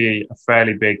can be a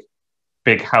fairly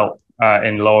big help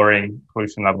in lowering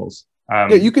pollution levels.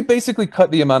 Yeah, you could basically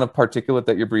cut the amount of particulate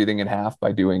that you're breathing in half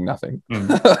by doing nothing.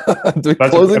 That's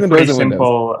closing a the pretty doors and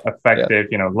simple, effective,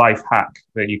 life hack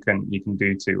that you can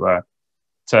do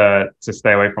to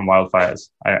stay away from wildfires.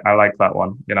 I like that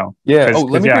one. Yeah.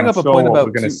 Let me bring up a point about what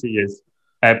we're going to see is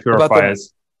air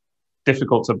purifiers.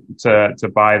 Difficult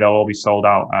to buy. They'll all be sold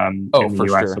out in the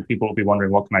US. Sure. So people will be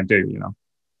wondering, what can I do?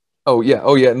 Oh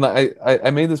yeah. And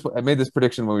I made this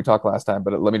prediction when we talked last time,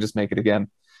 but let me just make it again.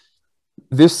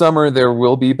 This summer, there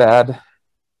will be bad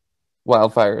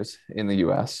wildfires in the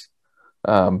U.S.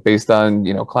 Based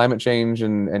on climate change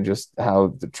and just how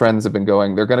the trends have been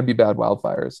going. They're going to be bad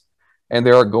wildfires, and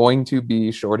there are going to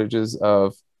be shortages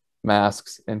of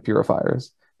masks and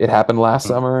purifiers. It happened last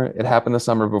summer. It happened the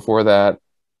summer before that.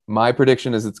 My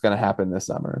prediction is it's going to happen this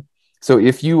summer. So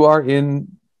if you are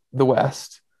in the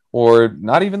West, or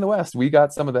not even the West, we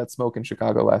got some of that smoke in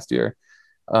Chicago last year.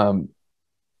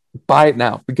 Buy it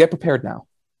now, but get prepared now.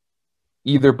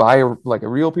 Either buy a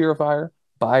real purifier,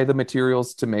 buy the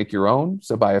materials to make your own.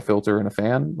 So buy a filter and a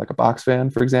fan, like a box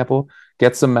fan, for example.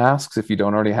 Get some masks if you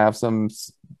don't already have some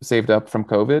saved up from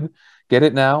COVID. Get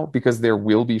it now, because there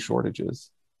will be shortages.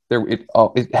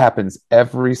 It happens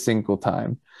every single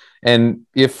time. And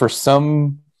if for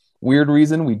some weird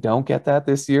reason we don't get that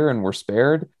this year and we're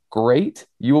spared, great.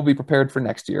 You will be prepared for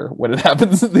next year when it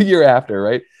happens the year after,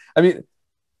 right? I mean,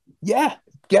 yeah.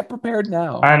 Get prepared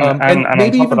now, and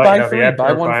maybe even buy three.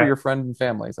 Buy one for your friend and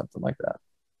family, something like that.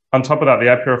 On top of that, the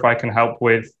air purifier can help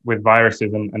with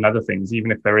viruses and other things.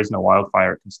 Even if there is no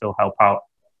wildfire, it can still help out.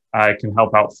 It can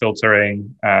help out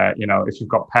filtering. If you've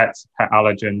got pets, pet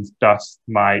allergens, dust,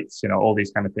 mites, all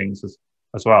these kind of things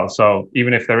as well. So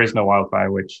even if there is no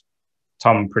wildfire, which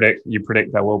Tom you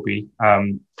predict there will be,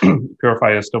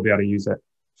 purifiers will still be able to use it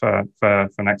for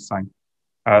next time.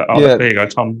 There you go,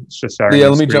 Tom. Just sharing. Yeah,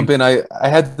 let me jump in. I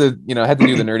had to do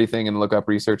the nerdy thing and look up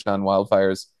research on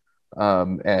wildfires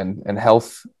and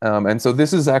health. And so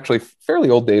this is actually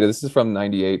fairly old data. This is from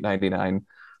 98, 99.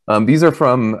 These are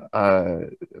from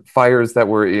fires that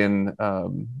were in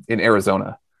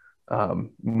Arizona,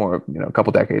 a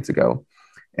couple decades ago.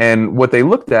 And what they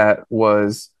looked at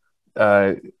was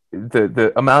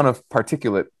the amount of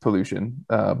particulate pollution.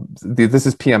 This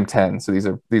is PM10, so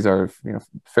these are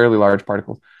fairly large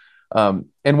particles.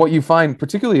 And what you find,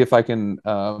 particularly if I can,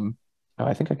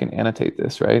 I think I can annotate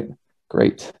this, right?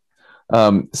 Great.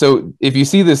 So if you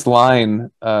see this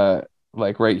line,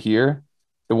 like right here,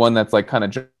 the one that's like kind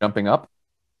of jumping up,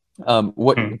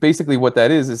 basically what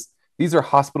that is these are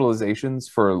hospitalizations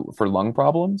for lung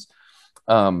problems,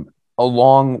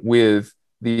 along with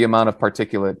the amount of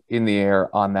particulate in the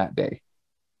air on that day.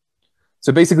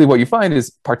 So basically what you find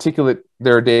is particulate,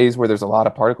 there are days where there's a lot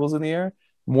of particles in the air,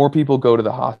 more people go to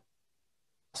the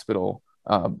hospital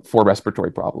for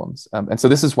respiratory problems. And so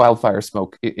this is wildfire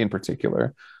smoke in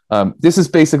particular. This is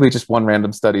basically just one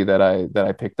random study that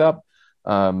I picked up.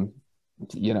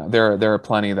 There are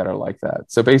plenty that are like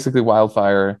that. So basically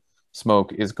wildfire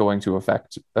smoke is going to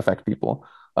affect people.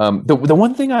 The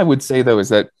one thing I would say though is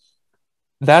that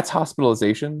that's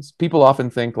hospitalizations. People often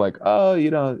think like, oh,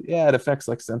 yeah, it affects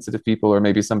like sensitive people, or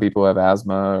maybe some people have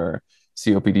asthma or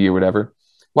COPD or whatever.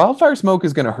 Wildfire smoke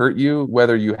is going to hurt you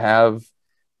whether you have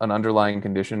an underlying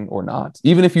condition or not,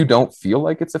 even if you don't feel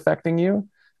like it's affecting you.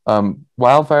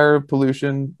 Wildfire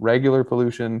pollution, regular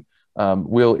pollution,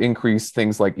 will increase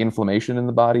things like inflammation in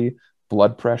the body,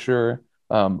 blood pressure.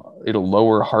 It'll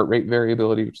lower heart rate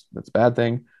variability, which that's a bad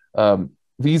thing.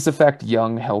 These affect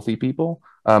young, healthy people.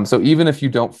 So even if you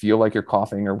don't feel like you're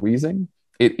coughing or wheezing,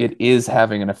 it is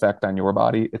having an effect on your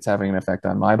body. It's having an effect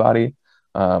on my body.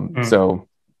 So,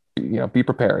 be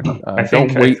prepared.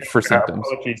 Don't wait for symptoms.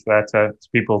 Apologies there to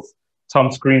people.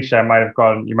 Tom's screen share might have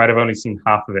gone. You might have only seen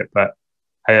half of it, but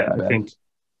I think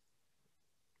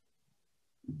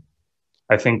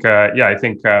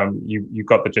you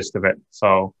got the gist of it.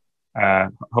 So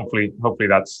hopefully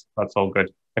that's all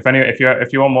good.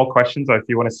 If you want more questions, or if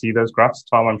you want to see those graphs,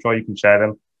 Tom, I'm sure you can share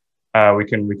them. We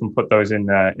can put those in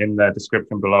the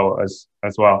description below as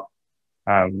well.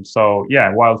 So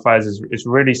yeah, wildfires is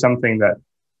really something that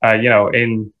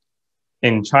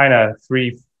in China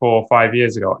 3, 4, 5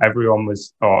 years ago, everyone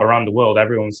was, or around the world,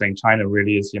 everyone was saying China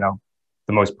really is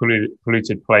the most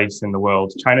polluted place in the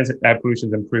world. China's air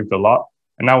pollution's improved a lot,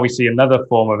 and now we see another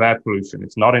form of air pollution.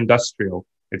 It's not industrial.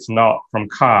 It's not from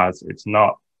cars. It's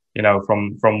not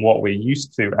from what we're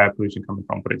used to air pollution coming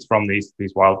from, but it's from these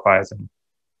wildfires and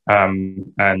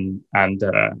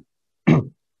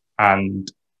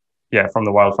yeah, from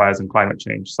the wildfires and climate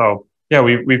change. So yeah,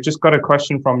 we've just got a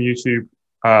question from YouTube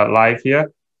live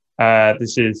here.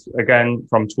 This is again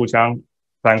from Tujiang.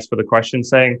 Thanks for the question,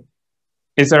 saying,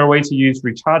 is there a way to use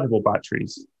rechargeable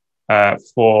batteries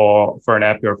for an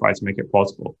air purifier to make it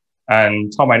portable?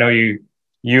 And Tom, I know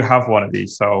you have one of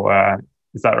these, so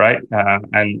is that right?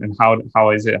 And how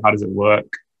is it? How does it work?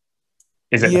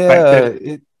 Is it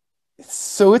effective?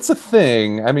 So it's a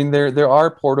thing. I mean, there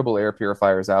are portable air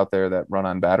purifiers out there that run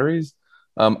on batteries.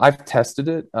 I've tested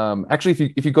it.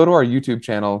 Actually, if you go to our YouTube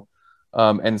channel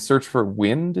and search for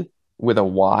wind with a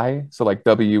Y, so like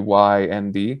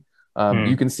WYND,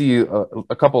 you can see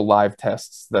a couple live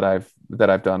tests that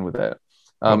I've done with it.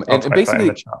 And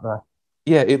basically,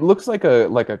 yeah, it looks like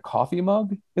a coffee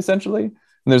mug essentially.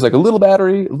 And there's like a little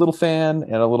battery, a little fan,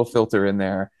 and a little filter in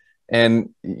there.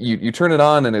 And you turn it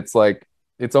on, and it's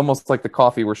almost like the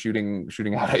coffee we're shooting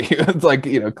out at you. It's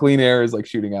like, clean air is like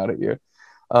shooting out at you.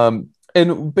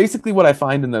 And basically what I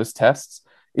find in those tests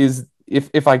is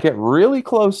if I get really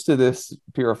close to this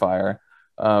purifier,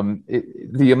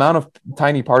 the amount of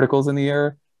tiny particles in the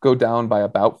air go down by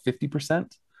about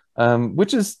 50%,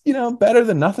 which is, better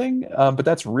than nothing. But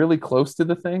that's really close to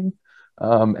the thing.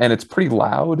 And it's pretty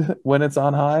loud when it's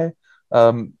on high.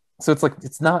 So it's like,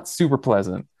 it's not super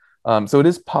pleasant. So it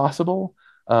is possible.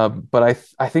 But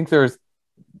I think there's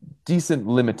decent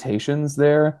limitations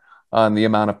there on the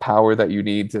amount of power that you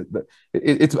need to.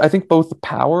 It's I think both the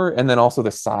power and then also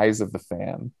the size of the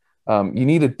fan. You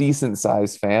need a decent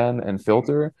size fan and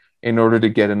filter in order to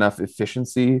get enough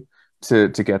efficiency to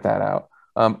get that out.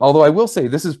 Although I will say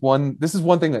this is one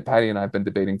thing that Paddy and I have been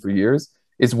debating for years,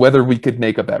 is whether we could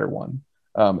make a better one,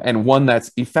 and one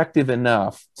that's effective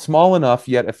enough, small enough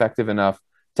yet effective enough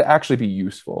to actually be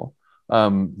useful.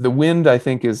 The wind, I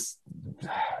think, is,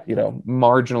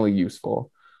 marginally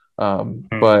useful.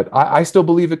 But I still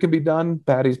believe it can be done.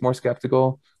 Paddy's more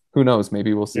skeptical. Who knows?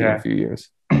 Maybe we'll see in a few years.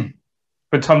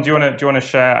 But Tom, do you want to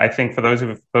share? I think for those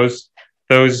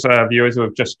viewers who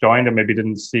have just joined and maybe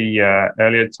didn't see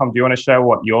earlier, Tom, do you want to share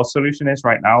what your solution is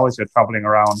right now as you're traveling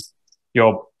around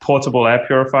your portable air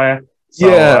purifier? So,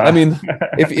 yeah, I mean,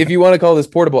 if you want to call this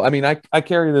portable, I mean, I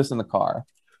carry this in the car.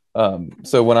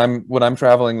 So when I'm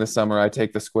traveling this summer, I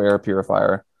take the square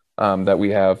purifier that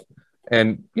we have,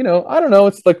 and I don't know,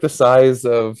 it's like the size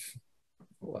of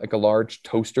like a large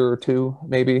toaster or two,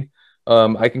 maybe.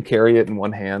 I can carry it in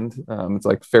one hand. It's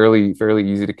like fairly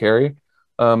easy to carry.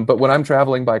 But when I'm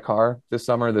traveling by car this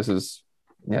summer, this is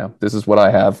what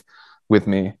I have with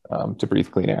me to breathe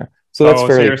clean air. So that's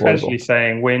fairly. So you're essentially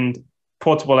saying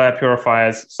portable air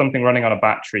purifiers, something running on a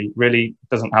battery, really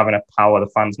doesn't have enough power. The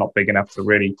fan's not big enough to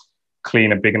really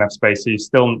clean a big enough space. So you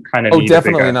still kind of need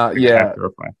definitely not. Yeah,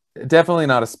 definitely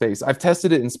not a space. I've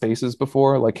tested it in spaces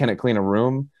before. Like, can it clean a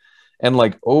room? And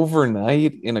like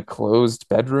overnight in a closed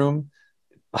bedroom,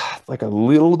 like a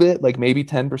little bit, like maybe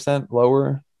 10%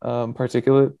 lower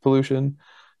particulate pollution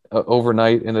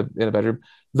overnight in a bedroom.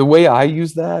 The way I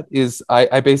use that is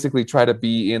I basically try to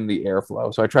be in the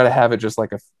airflow. So I try to have it just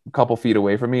like a couple feet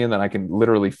away from me, and then I can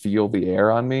literally feel the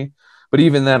air on me. But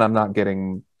even then, I'm not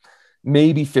getting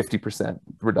maybe 50%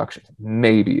 reduction,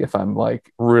 maybe, if I'm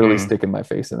like really sticking my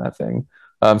face in that thing.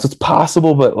 So it's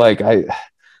possible, but like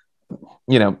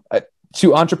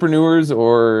to entrepreneurs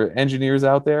or engineers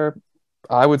out there,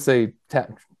 I would say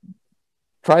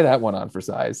try that one on for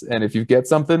size. And if you get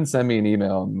something, send me an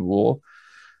email and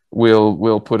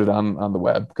we'll put it on the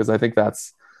web, because I think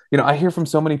that's, I hear from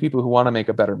so many people who want to make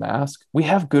a better mask. We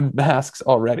have good masks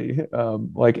already.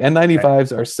 Like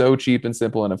N95s are so cheap and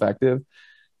simple and effective.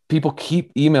 People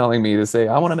keep emailing me to say,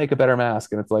 I want to make a better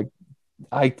mask. And it's like,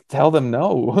 I tell them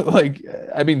no. Like,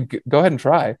 I mean, go ahead and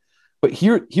try. But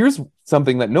here's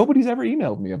something that nobody's ever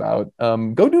emailed me about.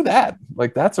 Go do that.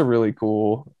 Like, that's a really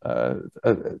cool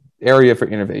area for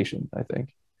innovation, I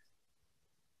think.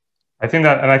 I think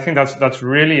that's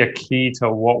really a key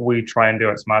to what we try and do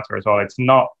at Smarter as well. It's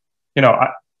not,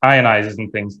 ionizers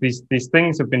and things. These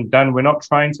things have been done. We're not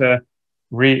trying to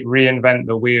reinvent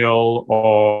the wheel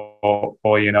or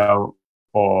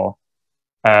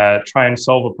try and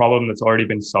solve a problem that's already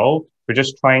been solved. We're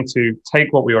just trying to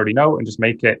take what we already know and just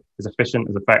make it as efficient,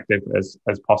 as effective as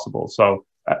possible. So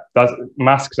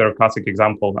masks are a classic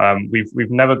example.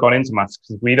 We've never gone into masks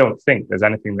because we don't think there's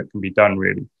anything that can be done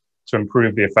really to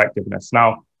improve the effectiveness.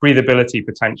 Now, breathability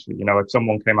potentially, if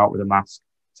someone came out with a mask,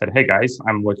 said, hey guys,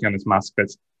 I'm working on this mask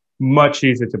that's much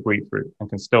easier to breathe through and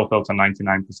can still filter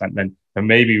 99%, then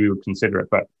maybe we would consider it.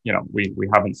 But, we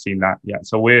haven't seen that yet.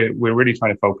 So we're really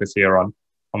trying to focus here on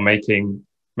making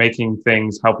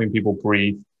things, helping people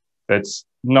breathe. That's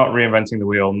not reinventing the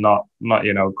wheel, not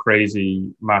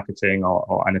crazy marketing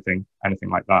or anything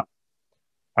like that.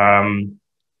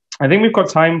 I think we've got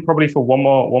time probably for one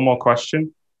more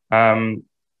question.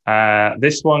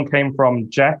 This one came from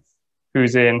Jeff,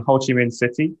 who's in Ho Chi Minh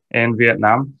City in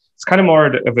Vietnam. It's kind of more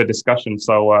of a discussion.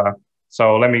 So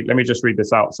let me just read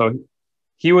this out. So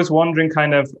he was wondering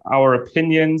kind of our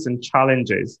opinions and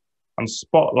challenges on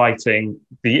spotlighting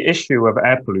the issue of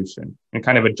air pollution in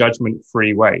kind of a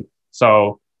judgment-free way.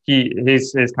 So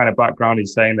his kind of background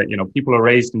is saying that, people are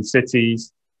raised in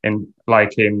cities in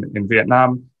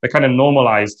Vietnam, they're kind of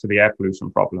normalized to the air pollution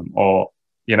problem, or,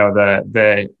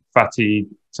 they're fatty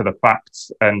to the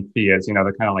facts and fears, they're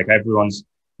kind of like everyone's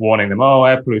warning them, oh,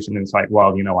 air pollution. And it's like, well,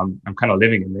 I'm kind of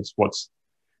living in this. What's,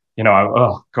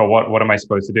 oh God, what am I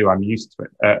supposed to do? I'm used to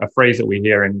it. A phrase that we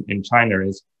hear in China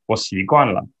is, 我习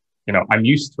惯了. I'm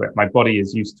used to it. My body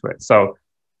is used to it. So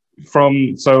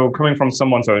coming from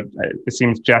someone, so it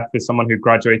seems Jeff is someone who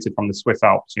graduated from the Swiss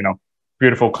Alps,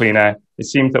 beautiful clean air. It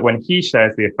seems that when he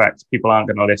shares the effects, people aren't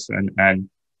going to listen, and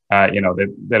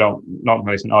they don't not going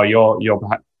to listen. Oh, you're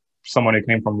someone who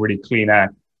came from really clean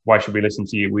air. Why should we listen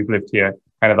to you? We've lived here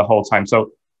kind of the whole time.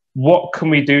 So what can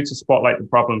we do to spotlight the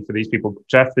problem for these people?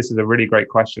 Jeff, this is a really great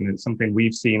question. It's something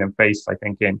we've seen and faced, I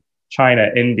think, in China,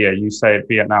 India, you say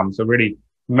Vietnam. So really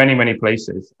many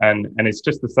places. And it's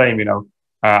just the same,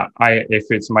 if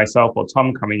it's myself or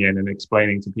Tom coming in and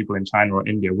explaining to people in China or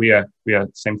India, we are the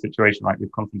same situation, right?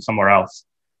 We've come from somewhere else.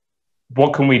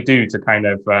 What can we do to kind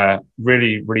of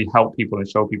really help people and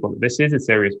show people that this is a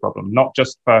serious problem, not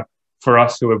just for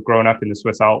us who have grown up in the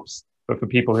Swiss Alps, but for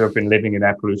people who have been living in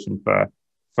air pollution for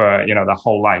their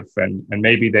whole life, and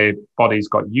maybe their bodies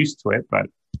got used to it, but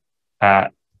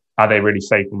are they really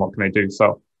safe, and what can they do?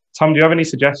 So Tom, do you have any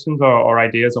suggestions or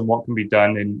ideas on what can be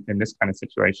done in this kind of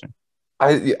situation?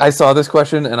 I saw this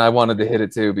question and I wanted to hit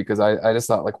it too, because I just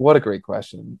thought, like, what a great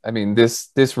question. I mean,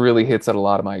 this really hits at a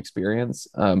lot of my experience.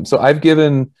 So I've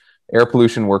given air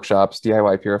pollution workshops,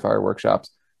 DIY purifier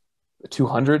workshops,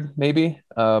 200 maybe,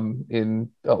 in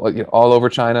all over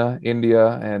China, India,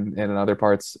 and in other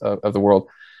parts of the world.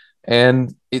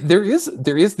 And there is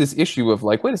this issue of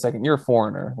like, wait a second, you're a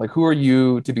foreigner. Like, who are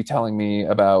you to be telling me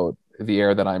about the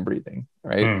air that I'm breathing,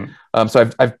 right? So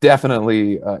I've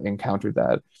definitely encountered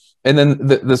that. And then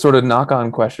the sort of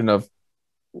knock-on question of,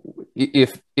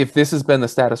 if this has been the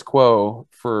status quo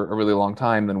for a really long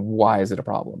time, then why is it a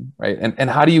problem, right? And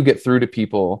how do you get through to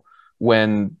people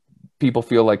when people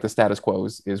feel like the status quo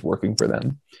is working for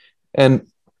them? And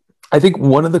I think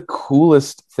one of the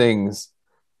coolest things,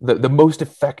 the most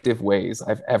effective ways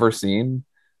I've ever seen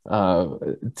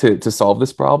to solve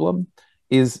this problem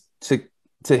is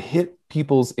to hit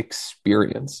people's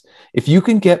experience. If you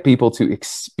can get people to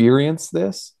experience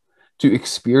this, to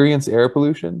experience air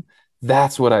pollution,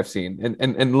 that's what I've seen.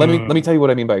 And let me tell you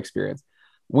what I mean by experience.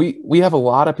 We have a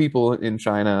lot of people in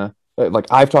China, like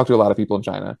I've talked to a lot of people in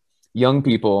China, young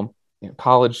people,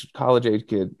 college age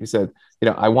kid who said,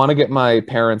 I want to get my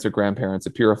parents or grandparents a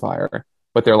purifier,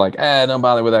 but they're like, don't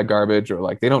bother with that garbage, or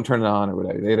like they don't turn it on or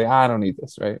whatever. I don't need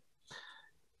this, right?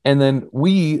 And then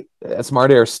we at Smart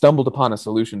Air stumbled upon a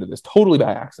solution to this totally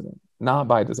by accident, not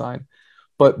by design.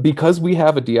 But because we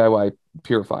have a DIY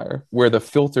purifier where the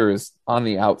filter is on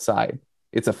the outside,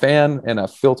 It's a fan and a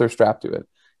filter strapped to it.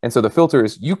 And so the filter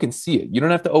is, you can see it. You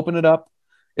don't have to open it up.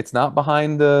 It's not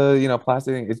behind the,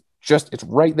 plastic thing. It's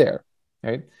right there.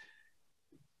 Right.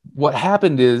 What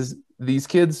happened is these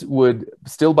kids would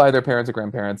still buy their parents or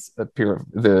grandparents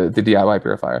the DIY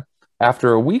purifier.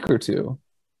 After a week or two,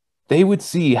 they would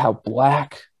see how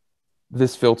black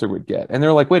this filter would get. And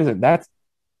they're like, wait a second,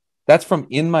 that's from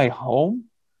in my home,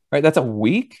 right? That's a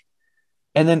week.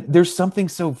 And then there's something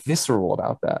so visceral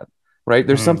about that, right?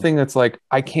 There's something that's like,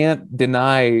 I can't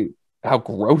deny how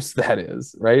gross that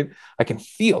is, right? I can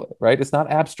feel it, right? It's not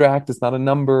abstract. It's not a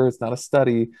number. It's not a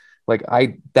study. Like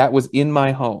that was in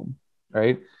my home,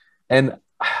 right? And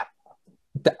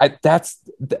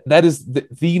that is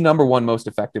the number one most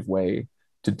effective way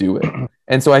to do it.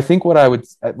 And so I think what I would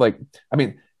like, I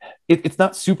mean, it's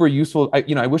not super useful.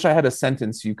 I wish I had a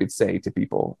sentence you could say to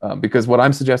people, because what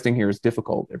I'm suggesting here is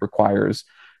difficult. It requires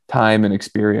time and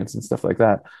experience and stuff like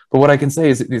that. But what I can say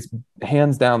is it's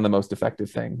hands down the most effective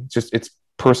thing. It's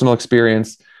personal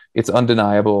experience. It's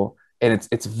undeniable, and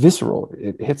it's visceral.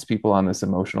 It hits people on this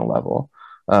emotional level.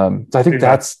 So I think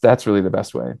that's really the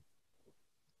best way.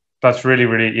 That's really,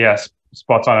 really, yes,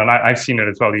 spot on. And I've seen it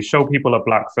as well. You show people a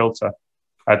black filter.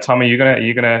 Tommy, you're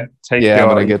gonna take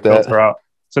your filter out.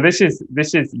 So this is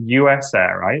US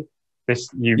Air, right?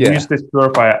 You've used this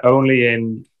purifier only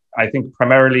in, I think,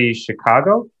 primarily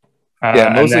Chicago. Mostly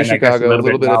and then Chicago, a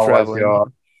little bit of traveling.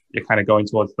 You're kind of going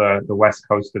towards the west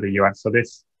coast of the US. So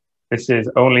this is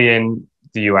only in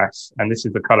the US, and this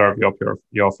is the color of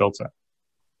your filter.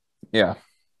 Yeah,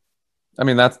 I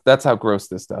mean that's how gross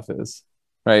this stuff is,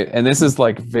 right? And this is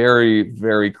like very,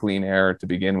 very clean air to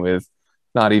begin with.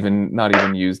 Not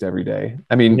even used every day.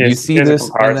 I mean, you see this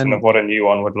a comparison of what a new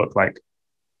one would look like.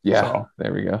 Yeah, so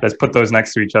there we go. Let's put those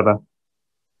next to each other.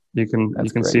 You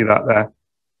can see that there.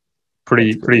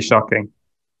 Pretty shocking.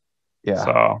 Yeah.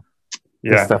 So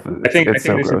yeah, I think this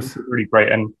is really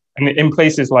great. And in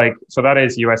places like, so that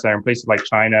is US Air. In places like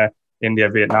China, India,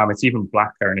 Vietnam, it's even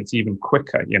blacker and it's even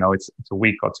quicker. It's a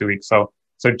week or 2 weeks. So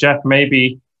Jeff,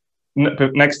 maybe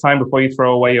next time before you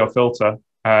throw away your filter,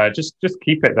 just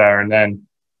keep it there, and then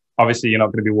obviously you're not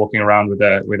going to be walking around with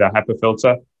a HEPA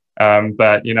filter.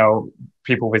 But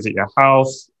people visit your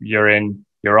house, you're in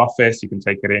your office, you can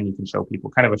take it in, you can show people,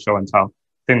 kind of a show and tell.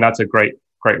 I think that's a great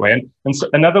way. And so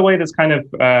another way that's kind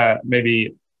of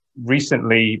maybe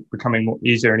recently becoming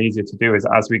easier and easier to do is,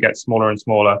 as we get smaller and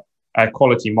smaller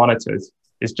quality monitors,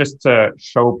 is just to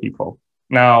show people.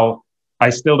 Now, I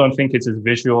still don't think it's as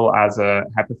visual as a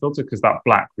HEPA filter, because that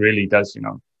black really does,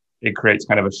 it creates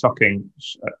kind of a shocking,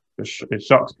 it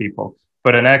shocks people.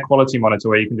 But an air quality monitor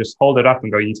where you can just hold it up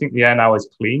and go, you think the air now is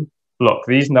clean? Look,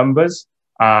 these numbers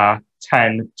are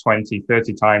 10, 20,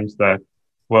 30 times the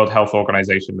World Health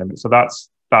Organization limit. So that's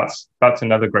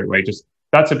another great way. Just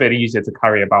that's a bit easier to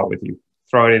carry about with you.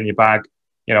 Throw it in your bag.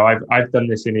 I've done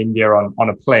this in India on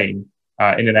a plane,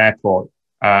 in an airport,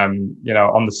 on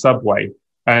the subway,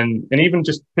 and even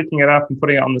just picking it up and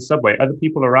putting it on the subway. Other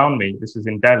people around me, this is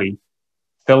in Delhi,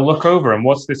 they'll look over and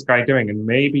what's this guy doing? And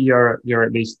maybe you're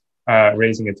at least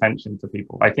raising attention to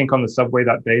people. I think on the subway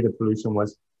that day, the pollution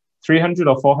was 300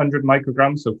 or 400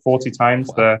 micrograms, so 40 times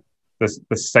the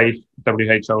safe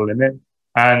WHO limit.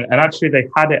 And actually they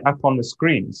had it up on the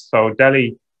screens. So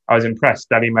Delhi, I was impressed.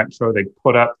 Delhi Metro, they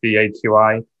put up the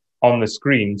AQI on the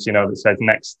screens, that says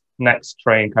next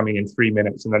train coming in 3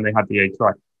 minutes, and then they had the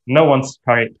AQI. No one's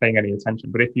paying any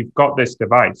attention. But if you've got this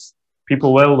device,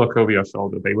 people will look over your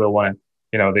shoulder. They will want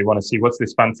to, they want to see, what's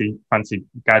this fancy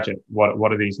gadget?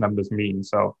 What do these numbers mean?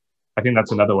 So I think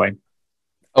that's another way.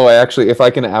 Oh, if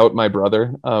I can out my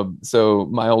brother. So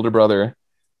my older brother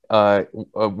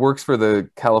works for the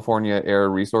California Air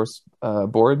Resource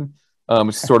Board,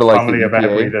 which is sort of like the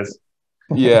EPA.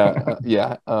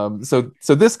 Yeah.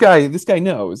 So this guy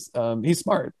knows. He's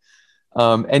smart.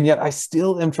 And yet I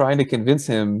still am trying to convince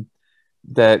him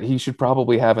that he should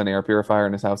probably have an air purifier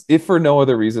in his house, if for no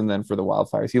other reason than for the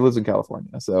wildfires. He lives in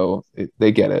California, so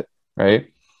they get it,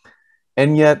 right?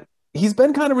 And yet he's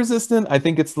been kind of resistant. I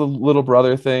think it's the little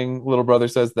brother thing. Little brother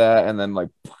says that, and then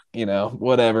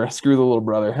whatever, screw the little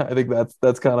brother. I think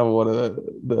that's kind of one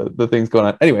of the things going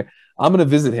on. Anyway, I'm gonna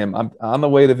visit him. I'm on the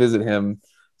way to visit him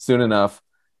soon enough,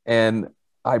 and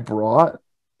I brought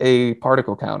a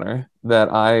particle counter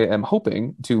that I am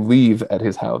hoping to leave at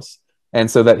his house, and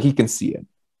so that he can see it,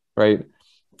 right?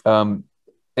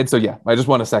 And so yeah, I just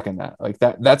want to second that. Like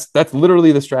that's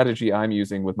literally the strategy I'm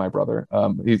using with my brother.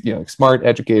 He's smart,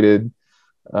 educated,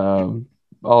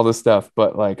 all this stuff,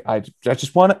 but like I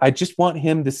just want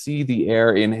him to see the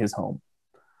air in his home.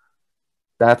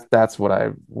 That's what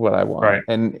I want, right.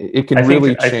 And it can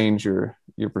really change your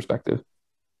perspective.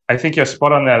 I think you're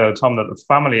spot on there, though, Tom, that the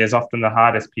family is often the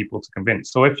hardest people to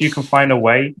convince. So if you can find a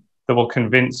way that will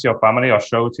convince your family or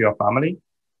show to your family,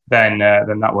 then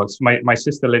that works. My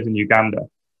sister lives in Uganda,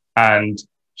 and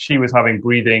she was having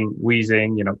breathing,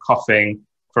 wheezing, coughing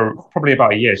for probably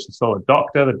about a year. She saw a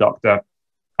doctor. The doctor,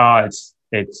 it's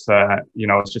it's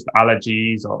just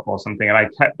allergies or something. And I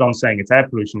kept on saying it's air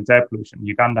pollution. It's air pollution.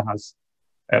 Uganda has,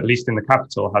 at least in the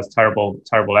capital, has terrible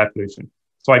air pollution.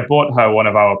 So I bought her one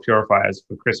of our purifiers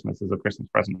for Christmas as a Christmas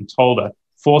present and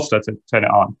forced her to turn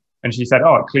it on. And she said,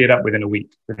 "Oh, it cleared up within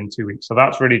 2 weeks." So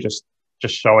that's really just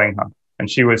showing her. And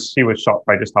she was shocked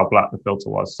by just how black the filter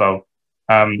was. So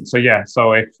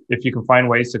if you can find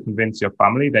ways to convince your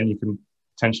family, then you can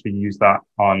potentially use that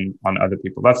on other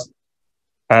people. That's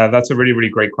a really, really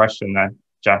great question there,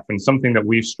 Jeff, and something that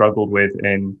we've struggled with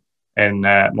in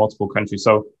multiple countries.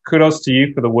 So kudos to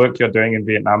you for the work you're doing in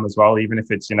Vietnam as well, even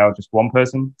if it's just one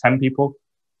person, 10 people,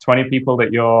 20 people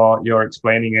that you're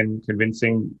explaining and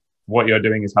convincing what you're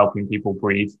doing is helping people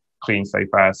breathe clean, safe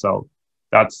air. So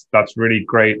that's really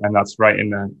great, and that's right in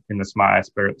the smart air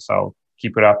spirit. So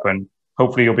keep it up, and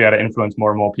hopefully you'll be able to influence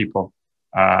more and more people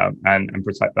and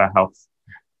protect their health.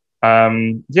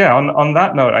 On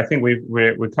that note, I think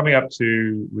we're coming up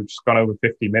to, we've just gone over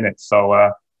 50 minutes. So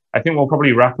I think we'll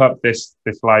probably wrap up this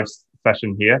live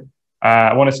session here.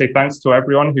 I want to say thanks to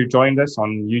everyone who joined us on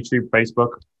YouTube,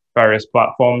 Facebook, various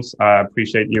platforms.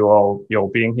 Appreciate you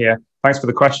all being here. Thanks for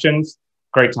the questions.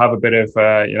 Great to have a bit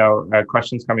of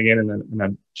questions coming in a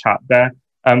chat there.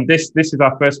 This is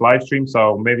our first live stream,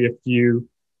 so maybe a few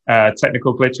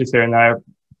technical glitches here and there.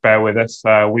 Bear with us.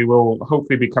 We will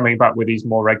hopefully be coming back with these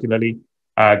more regularly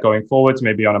going forwards,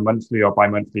 maybe on a monthly or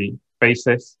bi-monthly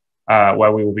basis,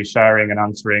 where we will be sharing and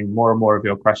answering more and more of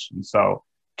your questions. So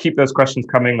keep those questions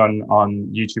coming on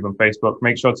YouTube and Facebook.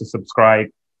 Make sure to subscribe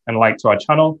and like to our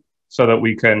channel so that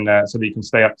we can so that you can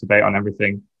stay up to date on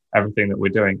everything that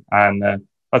we're doing. And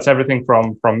that's everything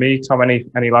from me. Tom,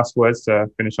 any last words to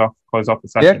close off the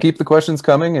session? Yeah, keep the questions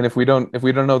coming, and if we don't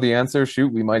know the answer,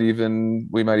 shoot, we might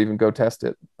even go test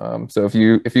it. So if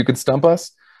you could stump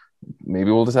us, maybe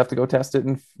we'll just have to go test it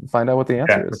and find out what the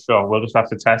answer is. For sure. We'll just have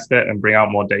to test it and bring out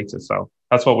more data. So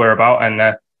that's what we're about.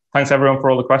 And thanks everyone for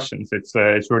all the questions.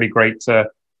 It's really great to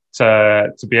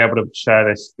be able to share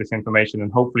this information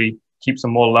and hopefully keep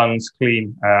some more lungs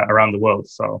clean around the world.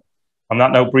 So on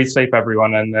that note, breathe safe,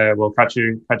 everyone, and we'll catch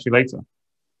you later.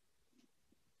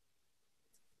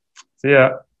 See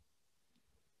ya.